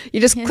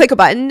 You just click a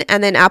button,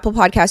 and then Apple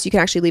Podcasts, you can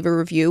actually leave a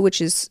review,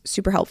 which is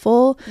super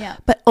helpful. Yeah.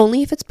 But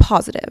only if it's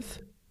positive.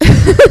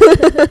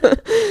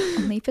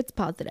 Only if it's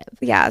positive.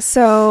 Yeah.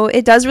 So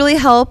it does really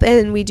help,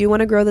 and we do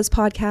want to grow this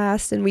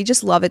podcast, and we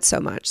just love it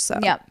so much. So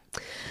yeah.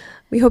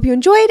 We hope you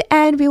enjoyed,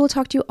 and we will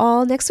talk to you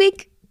all next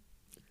week.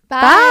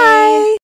 Bye. Bye.